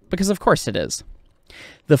that, because of course it is.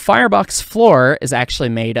 The firebox floor is actually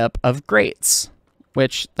made up of grates,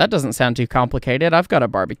 which, that doesn't sound too complicated. I've got a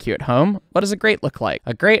barbecue at home. What does a grate look like?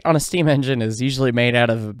 A grate on a steam engine is usually made out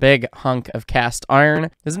of a big hunk of cast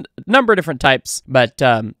iron. There's a number of different types, but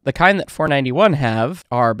the kind that 491 have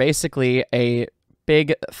are basically a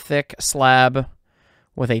big, thick slab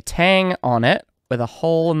with a tang on it, with a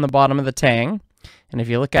hole in the bottom of the tang. And if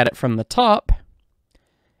you look at it from the top,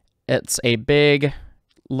 It's a big,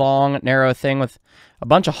 long, narrow thing with a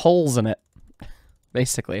bunch of holes in it,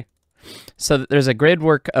 basically. So there's a grid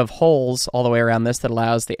work of holes all the way around this that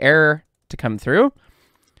allows the air to come through,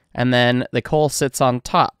 and then the coal sits on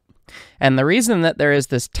top. And the reason that there is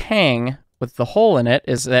this tang with the hole in it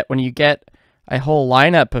is that when you get a whole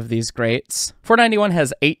lineup of these grates, 491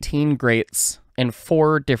 has 18 grates in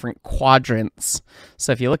 4 different quadrants.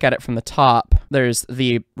 So if you look at it from the top, there's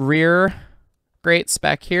the rear grates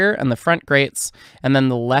back here and the front grates, and then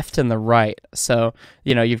the left and the right. So,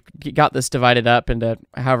 you know, you've got this divided up into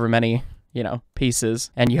however many, you know, pieces,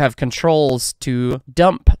 and you have controls to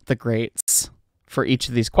dump the grates for each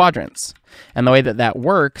of these quadrants. And the way that that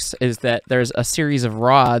works is that there's a series of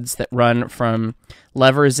rods that run from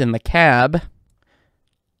levers in the cab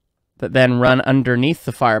that then run underneath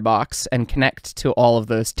the firebox and connect to all of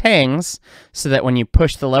those tangs, so that when you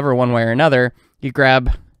push the lever one way or another, you grab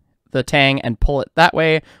the tang and pull it that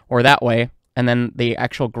way or that way, and then the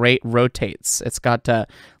actual grate rotates. It's got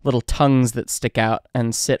little tongues that stick out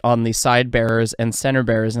and sit on the side bearers and center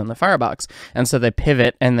bearers in the firebox, and so they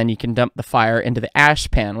pivot, and then you can dump the fire into the ash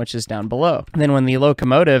pan, which is down below. And then when the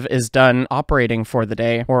locomotive is done operating for the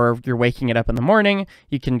day, or you're waking it up in the morning,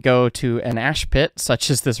 you can go to an ash pit, such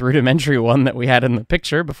as this rudimentary one that we had in the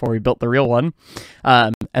picture before we built the real one,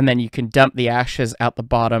 and then you can dump the ashes out the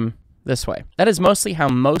bottom this way. That is mostly how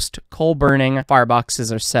most coal-burning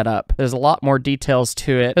fireboxes are set up. There's a lot more details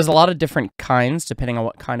to it. There's a lot of different kinds, depending on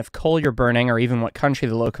what kind of coal you're burning, or even what country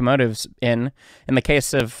the locomotive's in. In the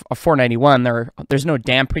case of a 491, there's no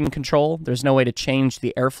damping control. There's no way to change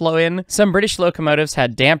the airflow in. Some British locomotives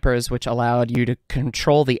had dampers, which allowed you to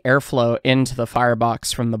control the airflow into the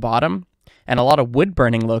firebox from the bottom. And a lot of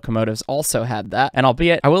wood-burning locomotives also had that. And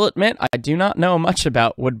albeit, I will admit, I do not know much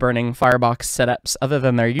about wood-burning firebox setups, other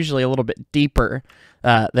than they're usually a little bit deeper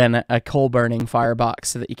than a coal-burning firebox,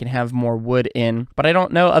 so that you can have more wood in. But I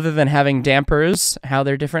don't know, other than having dampers, how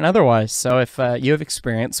they're different otherwise. So if you have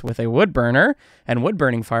experience with a wood burner and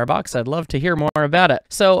wood-burning firebox, I'd love to hear more about it.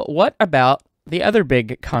 So what about the other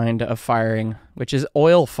big kind of firing, which is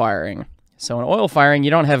oil firing? So in oil firing, you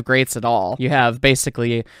don't have grates at all. You have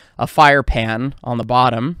basically a fire pan on the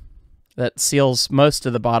bottom that seals most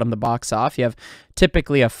of the bottom of the box off. You have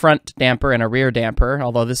typically a front damper and a rear damper,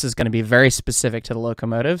 although this is going to be very specific to the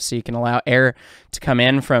locomotive, so you can allow air to come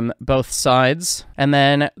in from both sides. And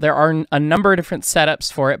then there are a number of different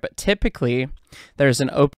setups for it, but typically there's an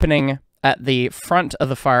opening at the front of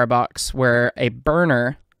the firebox where a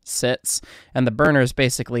burner sits, and the burner is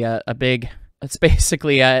basically a big... It's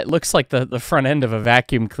basically, it looks like the front end of a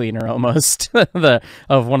vacuum cleaner almost,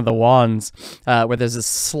 of one of the wands, where there's a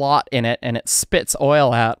slot in it and it spits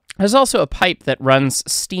oil out. There's also a pipe that runs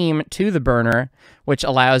steam to the burner, which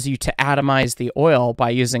allows you to atomize the oil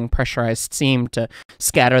by using pressurized steam to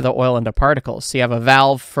scatter the oil into particles. So you have a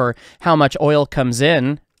valve for how much oil comes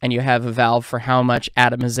in, and you have a valve for how much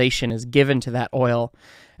atomization is given to that oil.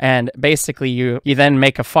 And basically, you then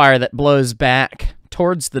make a fire that blows back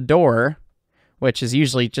towards the door, which is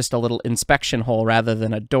usually just a little inspection hole rather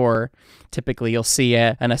than a door. Typically, you'll see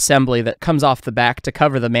an assembly that comes off the back to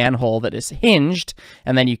cover the manhole that is hinged,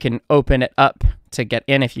 and then you can open it up to get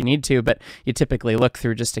in if you need to, but you typically look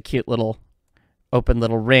through just a cute little open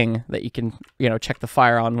little ring that you can, check the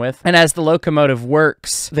fire on with. And as the locomotive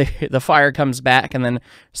works, the fire comes back and then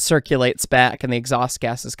circulates back, and the exhaust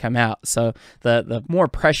gases come out. So the more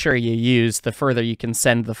pressure you use, the further you can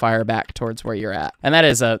send the fire back towards where you're at. And that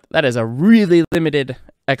is a really limited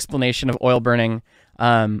explanation of oil burning.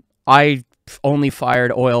 I only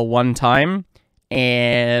fired oil one time,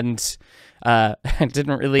 and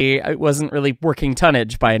it wasn't really working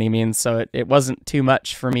tonnage by any means, so it wasn't too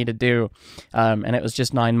much for me to do, and it was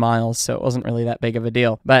just 9 miles, so it wasn't really that big of a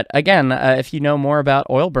deal. But again, if you know more about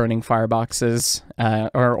oil burning fireboxes,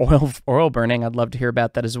 or oil burning, I'd love to hear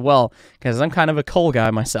about that as well, because I'm kind of a coal guy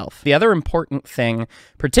myself. The other important thing,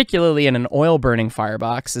 particularly in an oil burning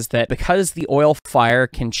firebox, is that because the oil fire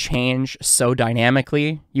can change so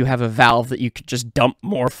dynamically, you have a valve that you could just dump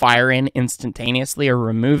more fire in instantaneously or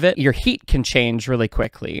remove it. Your heat can change really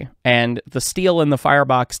quickly, and the steel in the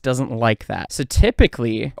firebox doesn't like that. So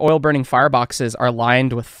typically, oil burning fireboxes are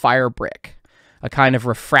lined with fire brick, a kind of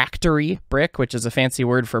refractory brick, which is a fancy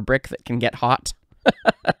word for brick that can get hot.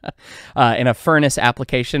 In a furnace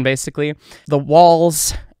application, basically. The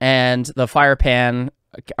walls and the fire pan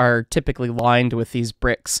are typically lined with these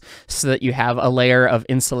bricks so that you have a layer of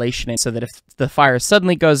insulation, so that if the fire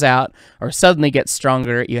suddenly goes out or suddenly gets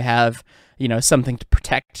stronger, you have, something to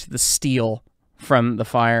protect the steel from the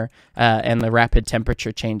fire and the rapid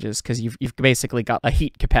temperature changes, because you've basically got a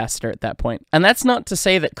heat capacitor at that point. And that's not to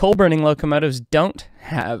say that coal-burning locomotives don't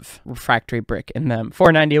have refractory brick in them.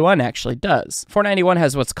 491 actually does. 491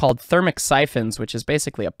 has what's called thermic siphons, which is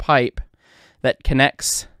basically a pipe that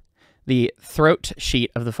connects the throat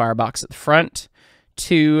sheet of the firebox at the front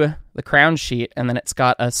to the crown sheet, and then it's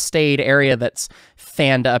got a stayed area that's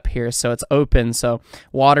fanned up here, so it's open, so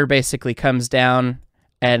water basically comes down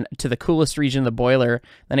and to the coolest region of the boiler,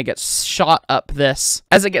 then it gets shot up this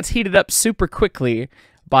as it gets heated up super quickly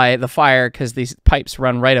by the fire, because these pipes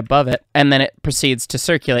run right above it, and then it proceeds to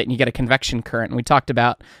circulate and you get a convection current. And we talked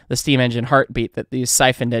about the steam engine heartbeat that these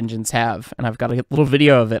siphoned engines have, and I've got a little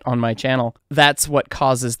video of it on my channel. That's what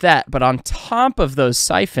causes that. But on top of those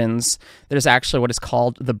siphons, there's actually what is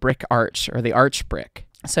called the brick arch, or the arch brick.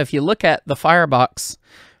 So if you look at the firebox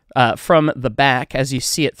from the back as you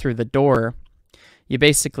see it through the door, you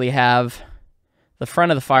basically have the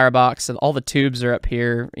front of the firebox, and all the tubes are up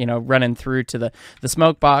here, you know, running through to the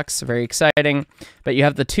smokebox. Very exciting. But you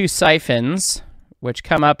have the two siphons, which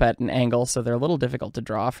come up at an angle, so they're a little difficult to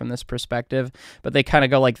draw from this perspective, but they kind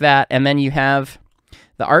of go like that. And then you have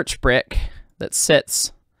the arch brick that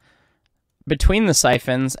sits between the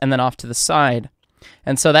siphons and then off to the side.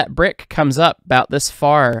 And so that brick comes up about this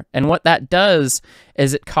far, and what that does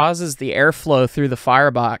is it causes the airflow through the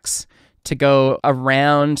firebox to go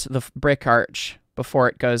around the brick arch before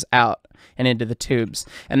it goes out and into the tubes.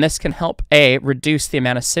 And this can help, A, reduce the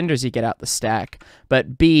amount of cinders you get out the stack,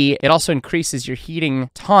 but B, it also increases your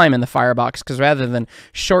heating time in the firebox, because rather than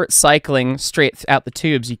short cycling straight out the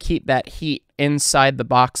tubes, you keep that heat inside the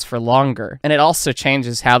box for longer. And it also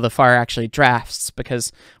changes how the fire actually drafts,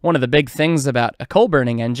 because one of the big things about a coal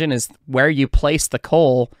burning engine is where you place the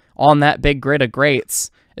coal on that big grid of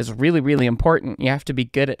grates is really, really important. You have to be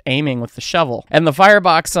good at aiming with the shovel. And the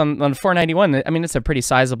firebox on 491, I mean, it's a pretty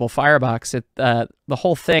sizable firebox. The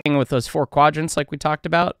whole thing with those 4 quadrants like we talked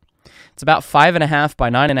about, it's about 5.5 by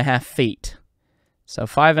 9.5 feet. So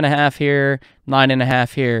 5.5 here,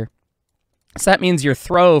 9.5 here. So that means your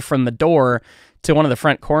throw from the door to one of the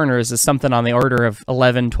front corners is something on the order of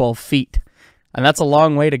 11, 12 feet. And that's a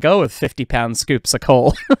long way to go with 50-pound scoops of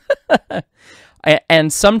coal.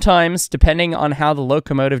 And sometimes, depending on how the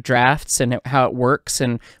locomotive drafts and how it works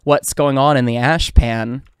and what's going on in the ash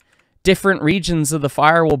pan, different regions of the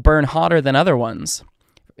fire will burn hotter than other ones.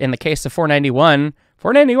 In the case of 491,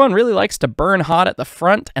 491 really likes to burn hot at the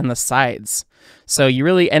front and the sides. So you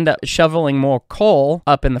really end up shoveling more coal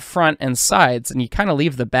up in the front and sides, and you kind of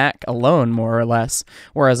leave the back alone, more or less.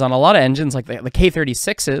 Whereas on a lot of engines, like the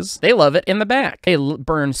K36s, they love it in the back. They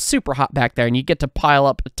burn super hot back there, and you get to pile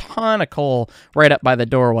up a ton of coal right up by the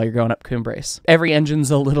door while you're going up Cumbrace. Every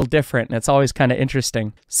engine's a little different, and it's always kind of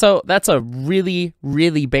interesting. So that's a really,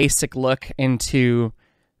 really basic look into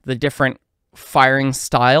the different firing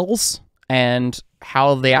styles and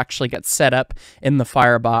how they actually get set up in the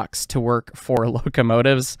firebox to work for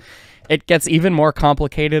locomotives. It gets even more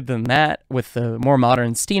complicated than that with the more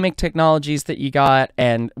modern steaming technologies that you got,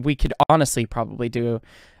 and we could honestly probably do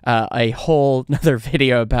a whole another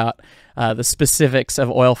video about the specifics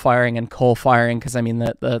of oil firing and coal firing, because I mean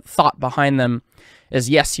the thought behind them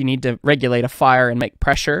is, yes, you need to regulate a fire and make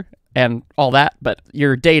pressure and all that, but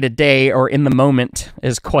your day-to-day or in the moment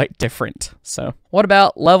is quite different. So what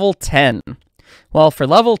about level 10? Well, for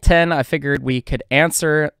level 10, I figured we could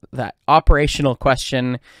answer that operational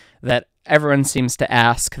question that everyone seems to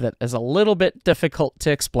ask that is a little bit difficult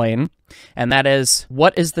to explain, and that is,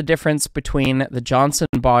 what is the difference between the Johnson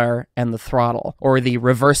bar and the throttle, or the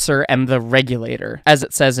reverser and the regulator, as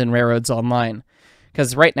it says in Railroads Online?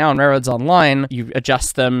 Because right now in Railroads Online, you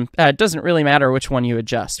adjust them. It doesn't really matter which one you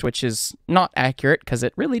adjust, which is not accurate because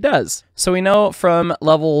it really does. So we know from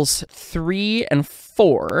levels 3 and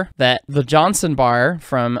 4 that the Johnson bar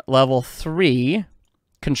from level 3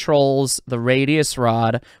 controls the radius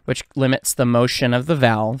rod, which limits the motion of the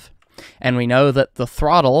valve. And we know that the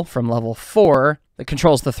throttle from level 4 that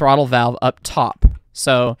controls the throttle valve up top.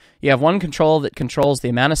 So you have one control that controls the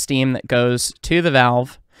amount of steam that goes to the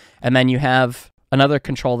valve, and then you have another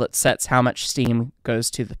control that sets how much steam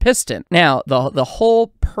goes to the piston. Now, the whole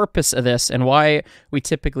purpose of this, and why we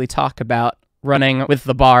typically talk about running with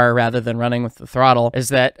the bar rather than running with the throttle, is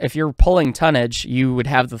that if you're pulling tonnage, you would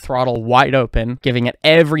have the throttle wide open, giving it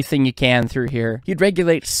everything you can through here. You'd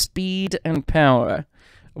regulate speed and power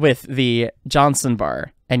with the Johnson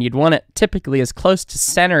bar, and you'd want it typically as close to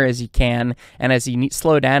center as you can, and as you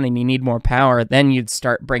slow down and you need more power, then you'd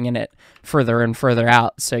start bringing it further and further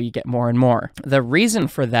out, so you get more and more. The reason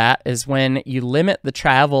for that is when you limit the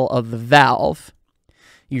travel of the valve,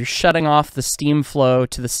 you're shutting off the steam flow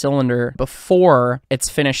to the cylinder before it's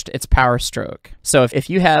finished its power stroke. So if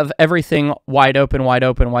you have everything wide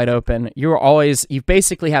open, you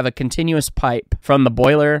basically have a continuous pipe from the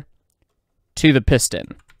boiler to the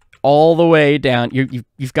piston, all the way down.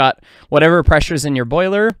 You've got whatever pressure's in your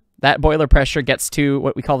boiler. That boiler pressure gets to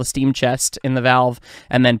what we call the steam chest in the valve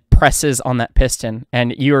and then presses on that piston.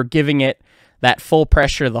 And you're giving it that full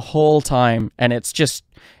pressure the whole time. And it's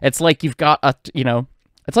like you've got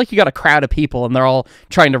it's like you got a crowd of people and they're all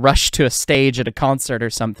trying to rush to a stage at a concert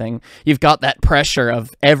or something. You've got that pressure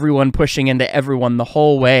of everyone pushing into everyone the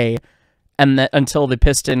whole way, and until the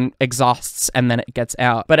piston exhausts and then it gets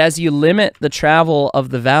out. But as you limit the travel of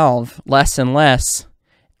the valve less and less,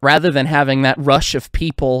 rather than having that rush of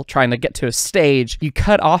people trying to get to a stage, you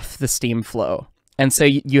cut off the steam flow. And so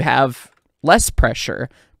you have less pressure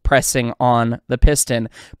pressing on the piston.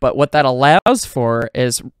 But what that allows for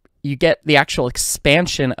is you get the actual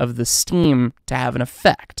expansion of the steam to have an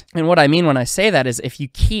effect. And what I mean when I say that is if you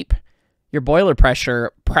keep your boiler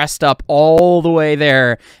pressure pressed up all the way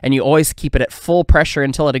there, and you always keep it at full pressure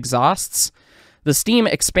until it exhausts, the steam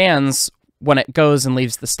expands when it goes and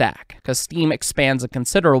leaves the stack, because steam expands a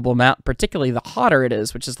considerable amount, particularly the hotter it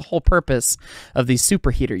is, which is the whole purpose of these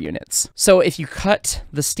superheater units. So if you cut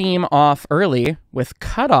the steam off early with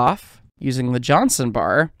cutoff using the Johnson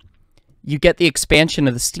bar, you get the expansion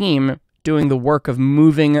of the steam doing the work of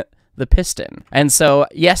moving the piston. And so,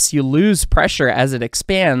 yes, you lose pressure as it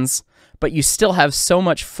expands, but you still have so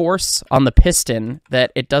much force on the piston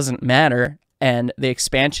that it doesn't matter, and the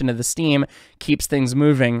expansion of the steam keeps things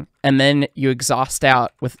moving, and then you exhaust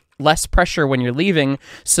out with less pressure when you're leaving,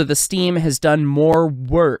 so the steam has done more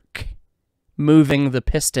work moving the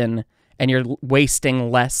piston, and you're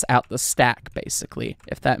wasting less out the stack, basically,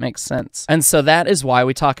 if that makes sense. And so that is why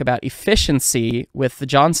we talk about efficiency with the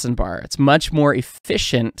Johnson bar. It's much more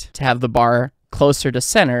efficient to have the bar closer to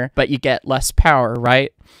center, but you get less power,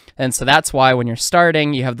 right? And so that's why when you're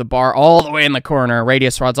starting, you have the bar all the way in the corner,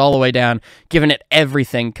 radius rods all the way down, giving it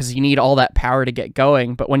everything because you need all that power to get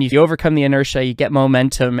going. But when you overcome the inertia, you get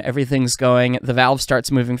momentum, everything's going, the valve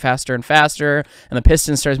starts moving faster and faster, and the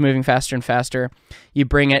piston starts moving faster and faster. You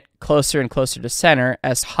bring it closer and closer to center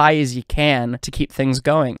as high as you can to keep things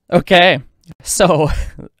going. Okay, so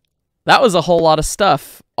that was a whole lot of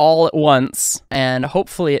stuff all at once, and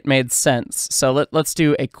hopefully it made sense. So let's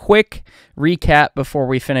do a quick recap before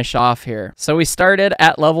we finish off here. So we started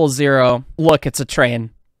at level 0. Look, it's a train.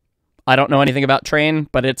 I don't know anything about train,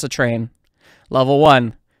 but it's a train. Level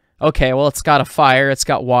 1. Okay, well, it's got a fire, it's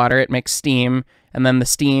got water, it makes steam, and then the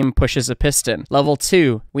steam pushes a piston. Level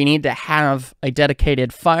 2, we need to have a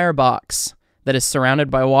dedicated firebox that is surrounded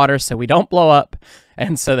by water so we don't blow up,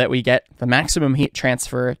 and so that we get the maximum heat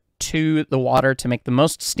transfer to the water to make the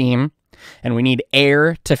most steam, and we need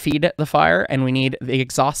air to feed the fire, and we need the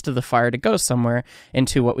exhaust of the fire to go somewhere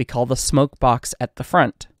into what we call the smoke box at the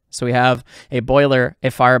front. So we have a boiler,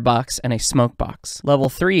 a firebox, and a smoke box. Level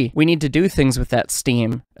 3, we need to do things with that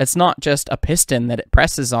steam. It's not just a piston that it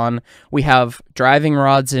presses on. We have driving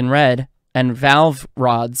rods in red and valve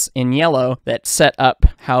rods in yellow that set up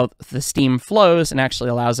how the steam flows and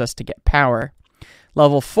actually allows us to get power.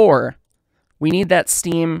 Level 4, we need that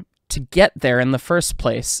steam to get there in the first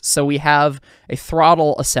place. So we have a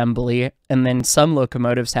throttle assembly, and then some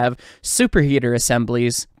locomotives have superheater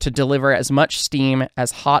assemblies to deliver as much steam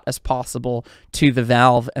as hot as possible to the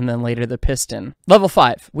valve and then later the piston. Level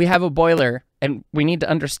 5, we have a boiler, and we need to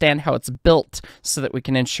understand how it's built so that we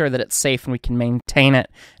can ensure that it's safe and we can maintain it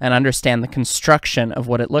and understand the construction of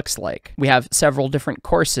what it looks like. We have several different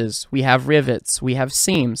courses. We have rivets, we have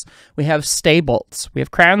seams, we have stay bolts, we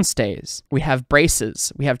have crown stays, we have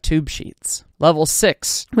braces, we have tube sheets. Level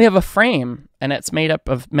 6, we have a frame, and it's made up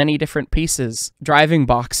of many different pieces. Driving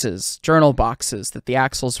boxes, journal boxes that the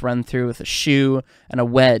axles run through with a shoe and a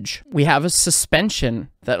wedge. We have a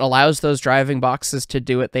suspension that allows those driving boxes to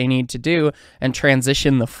do what they need to do and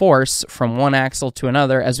transition the force from one axle to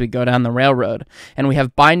another as we go down the railroad. And we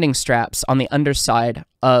have binding straps on the underside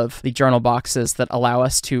of the journal boxes that allow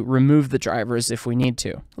us to remove the drivers if we need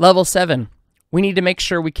to. Level 7, we need to make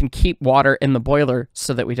sure we can keep water in the boiler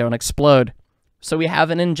so that we don't explode. So we have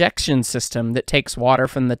an injection system that takes water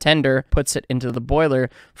from the tender, puts it into the boiler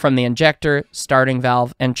from the injector, starting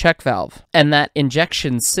valve, and check valve. And that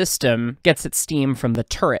injection system gets its steam from the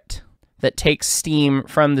turret that takes steam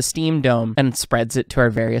from the steam dome and spreads it to our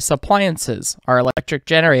various appliances, our electric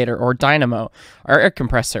generator or dynamo, our air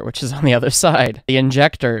compressor, which is on the other side, the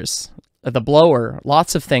injectors, the blower.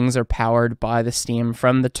 Lots of things are powered by the steam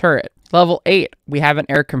from the turret. Level 8, we have an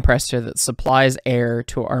air compressor that supplies air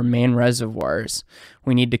to our main reservoirs.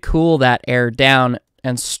 We need to cool that air down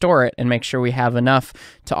and store it and make sure we have enough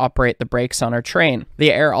to operate the brakes on our train.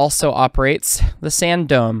 The air also operates the sand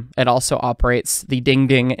dome. It also operates the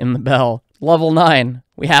ding-ding in the bell. Level 9,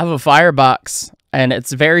 we have a firebox. And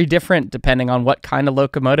it's very different depending on what kind of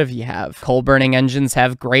locomotive you have. Coal-burning engines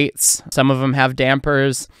have grates, some of them have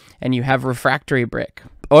dampers, and you have refractory brick.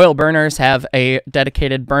 Oil burners have a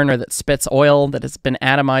dedicated burner that spits oil that has been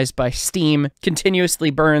atomized by steam, continuously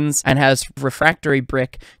burns, and has refractory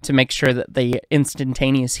brick to make sure that the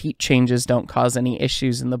instantaneous heat changes don't cause any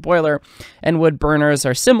issues in the boiler. And wood burners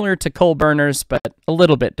are similar to coal burners, but a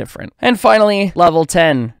little bit different. And finally, level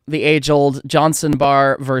 10, the age-old Johnson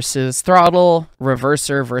bar versus throttle,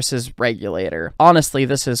 reverser versus regulator. Honestly,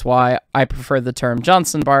 this is why I prefer the term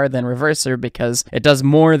Johnson bar than reverser, because it does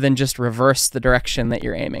more than just reverse the direction that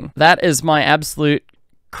you're aiming. That is my absolute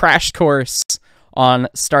crash course on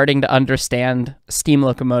starting to understand steam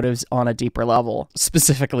locomotives on a deeper level,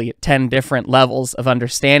 specifically 10 different levels of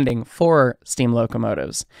understanding for steam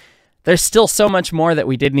locomotives. There's still so much more that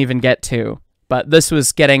we didn't even get to, but this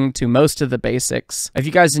was getting to most of the basics. If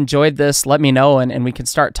you guys enjoyed this, let me know, and we can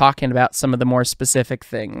start talking about some of the more specific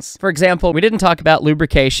things. For example, we didn't talk about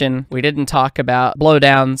lubrication, we didn't talk about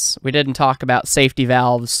blowdowns, we didn't talk about safety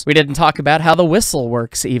valves, we didn't talk about how the whistle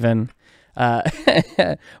works even.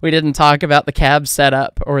 We didn't talk about the cab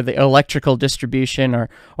setup or the electrical distribution, or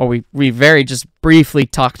we very just briefly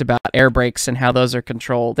talked about air brakes and how those are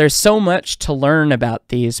controlled. There's so much to learn about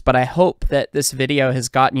these, but I hope that this video has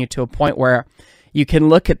gotten you to a point where you can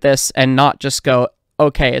look at this and not just go,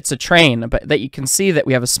 okay, it's a train, but that you can see that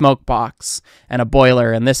we have a smoke box and a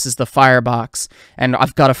boiler, and this is the firebox, and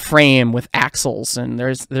I've got a frame with axles, and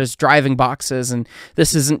there's driving boxes, and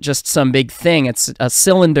this isn't just some big thing, it's a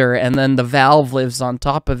cylinder, and then the valve lives on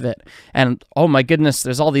top of it, and oh my goodness,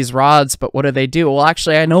 there's all these rods, but what do they do? Well,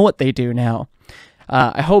 actually, I know what they do now.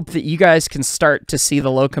 I hope that you guys can start to see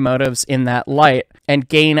the locomotives in that light and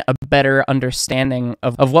gain a better understanding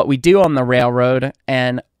of what we do on the railroad,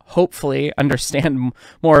 and hopefully understand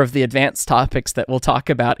more of the advanced topics that we'll talk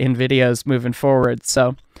about in videos moving forward.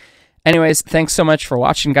 So anyways, thanks so much for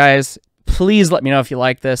watching, guys. Please let me know if you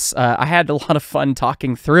like this. I had a lot of fun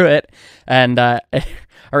talking through it, and I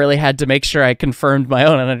really had to make sure I confirmed my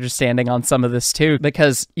own understanding on some of this too,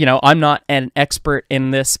 because, you know, I'm not an expert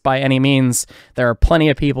in this by any means. There are plenty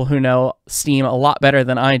of people who know steam a lot better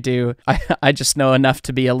than I do. I just know enough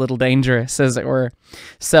to be a little dangerous, as it were.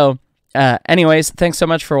 So anyways, thanks so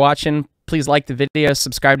much for watching. Please like the video,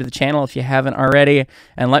 subscribe to the channel if you haven't already,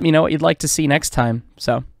 and let me know what you'd like to see next time.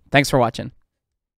 So, thanks for watching.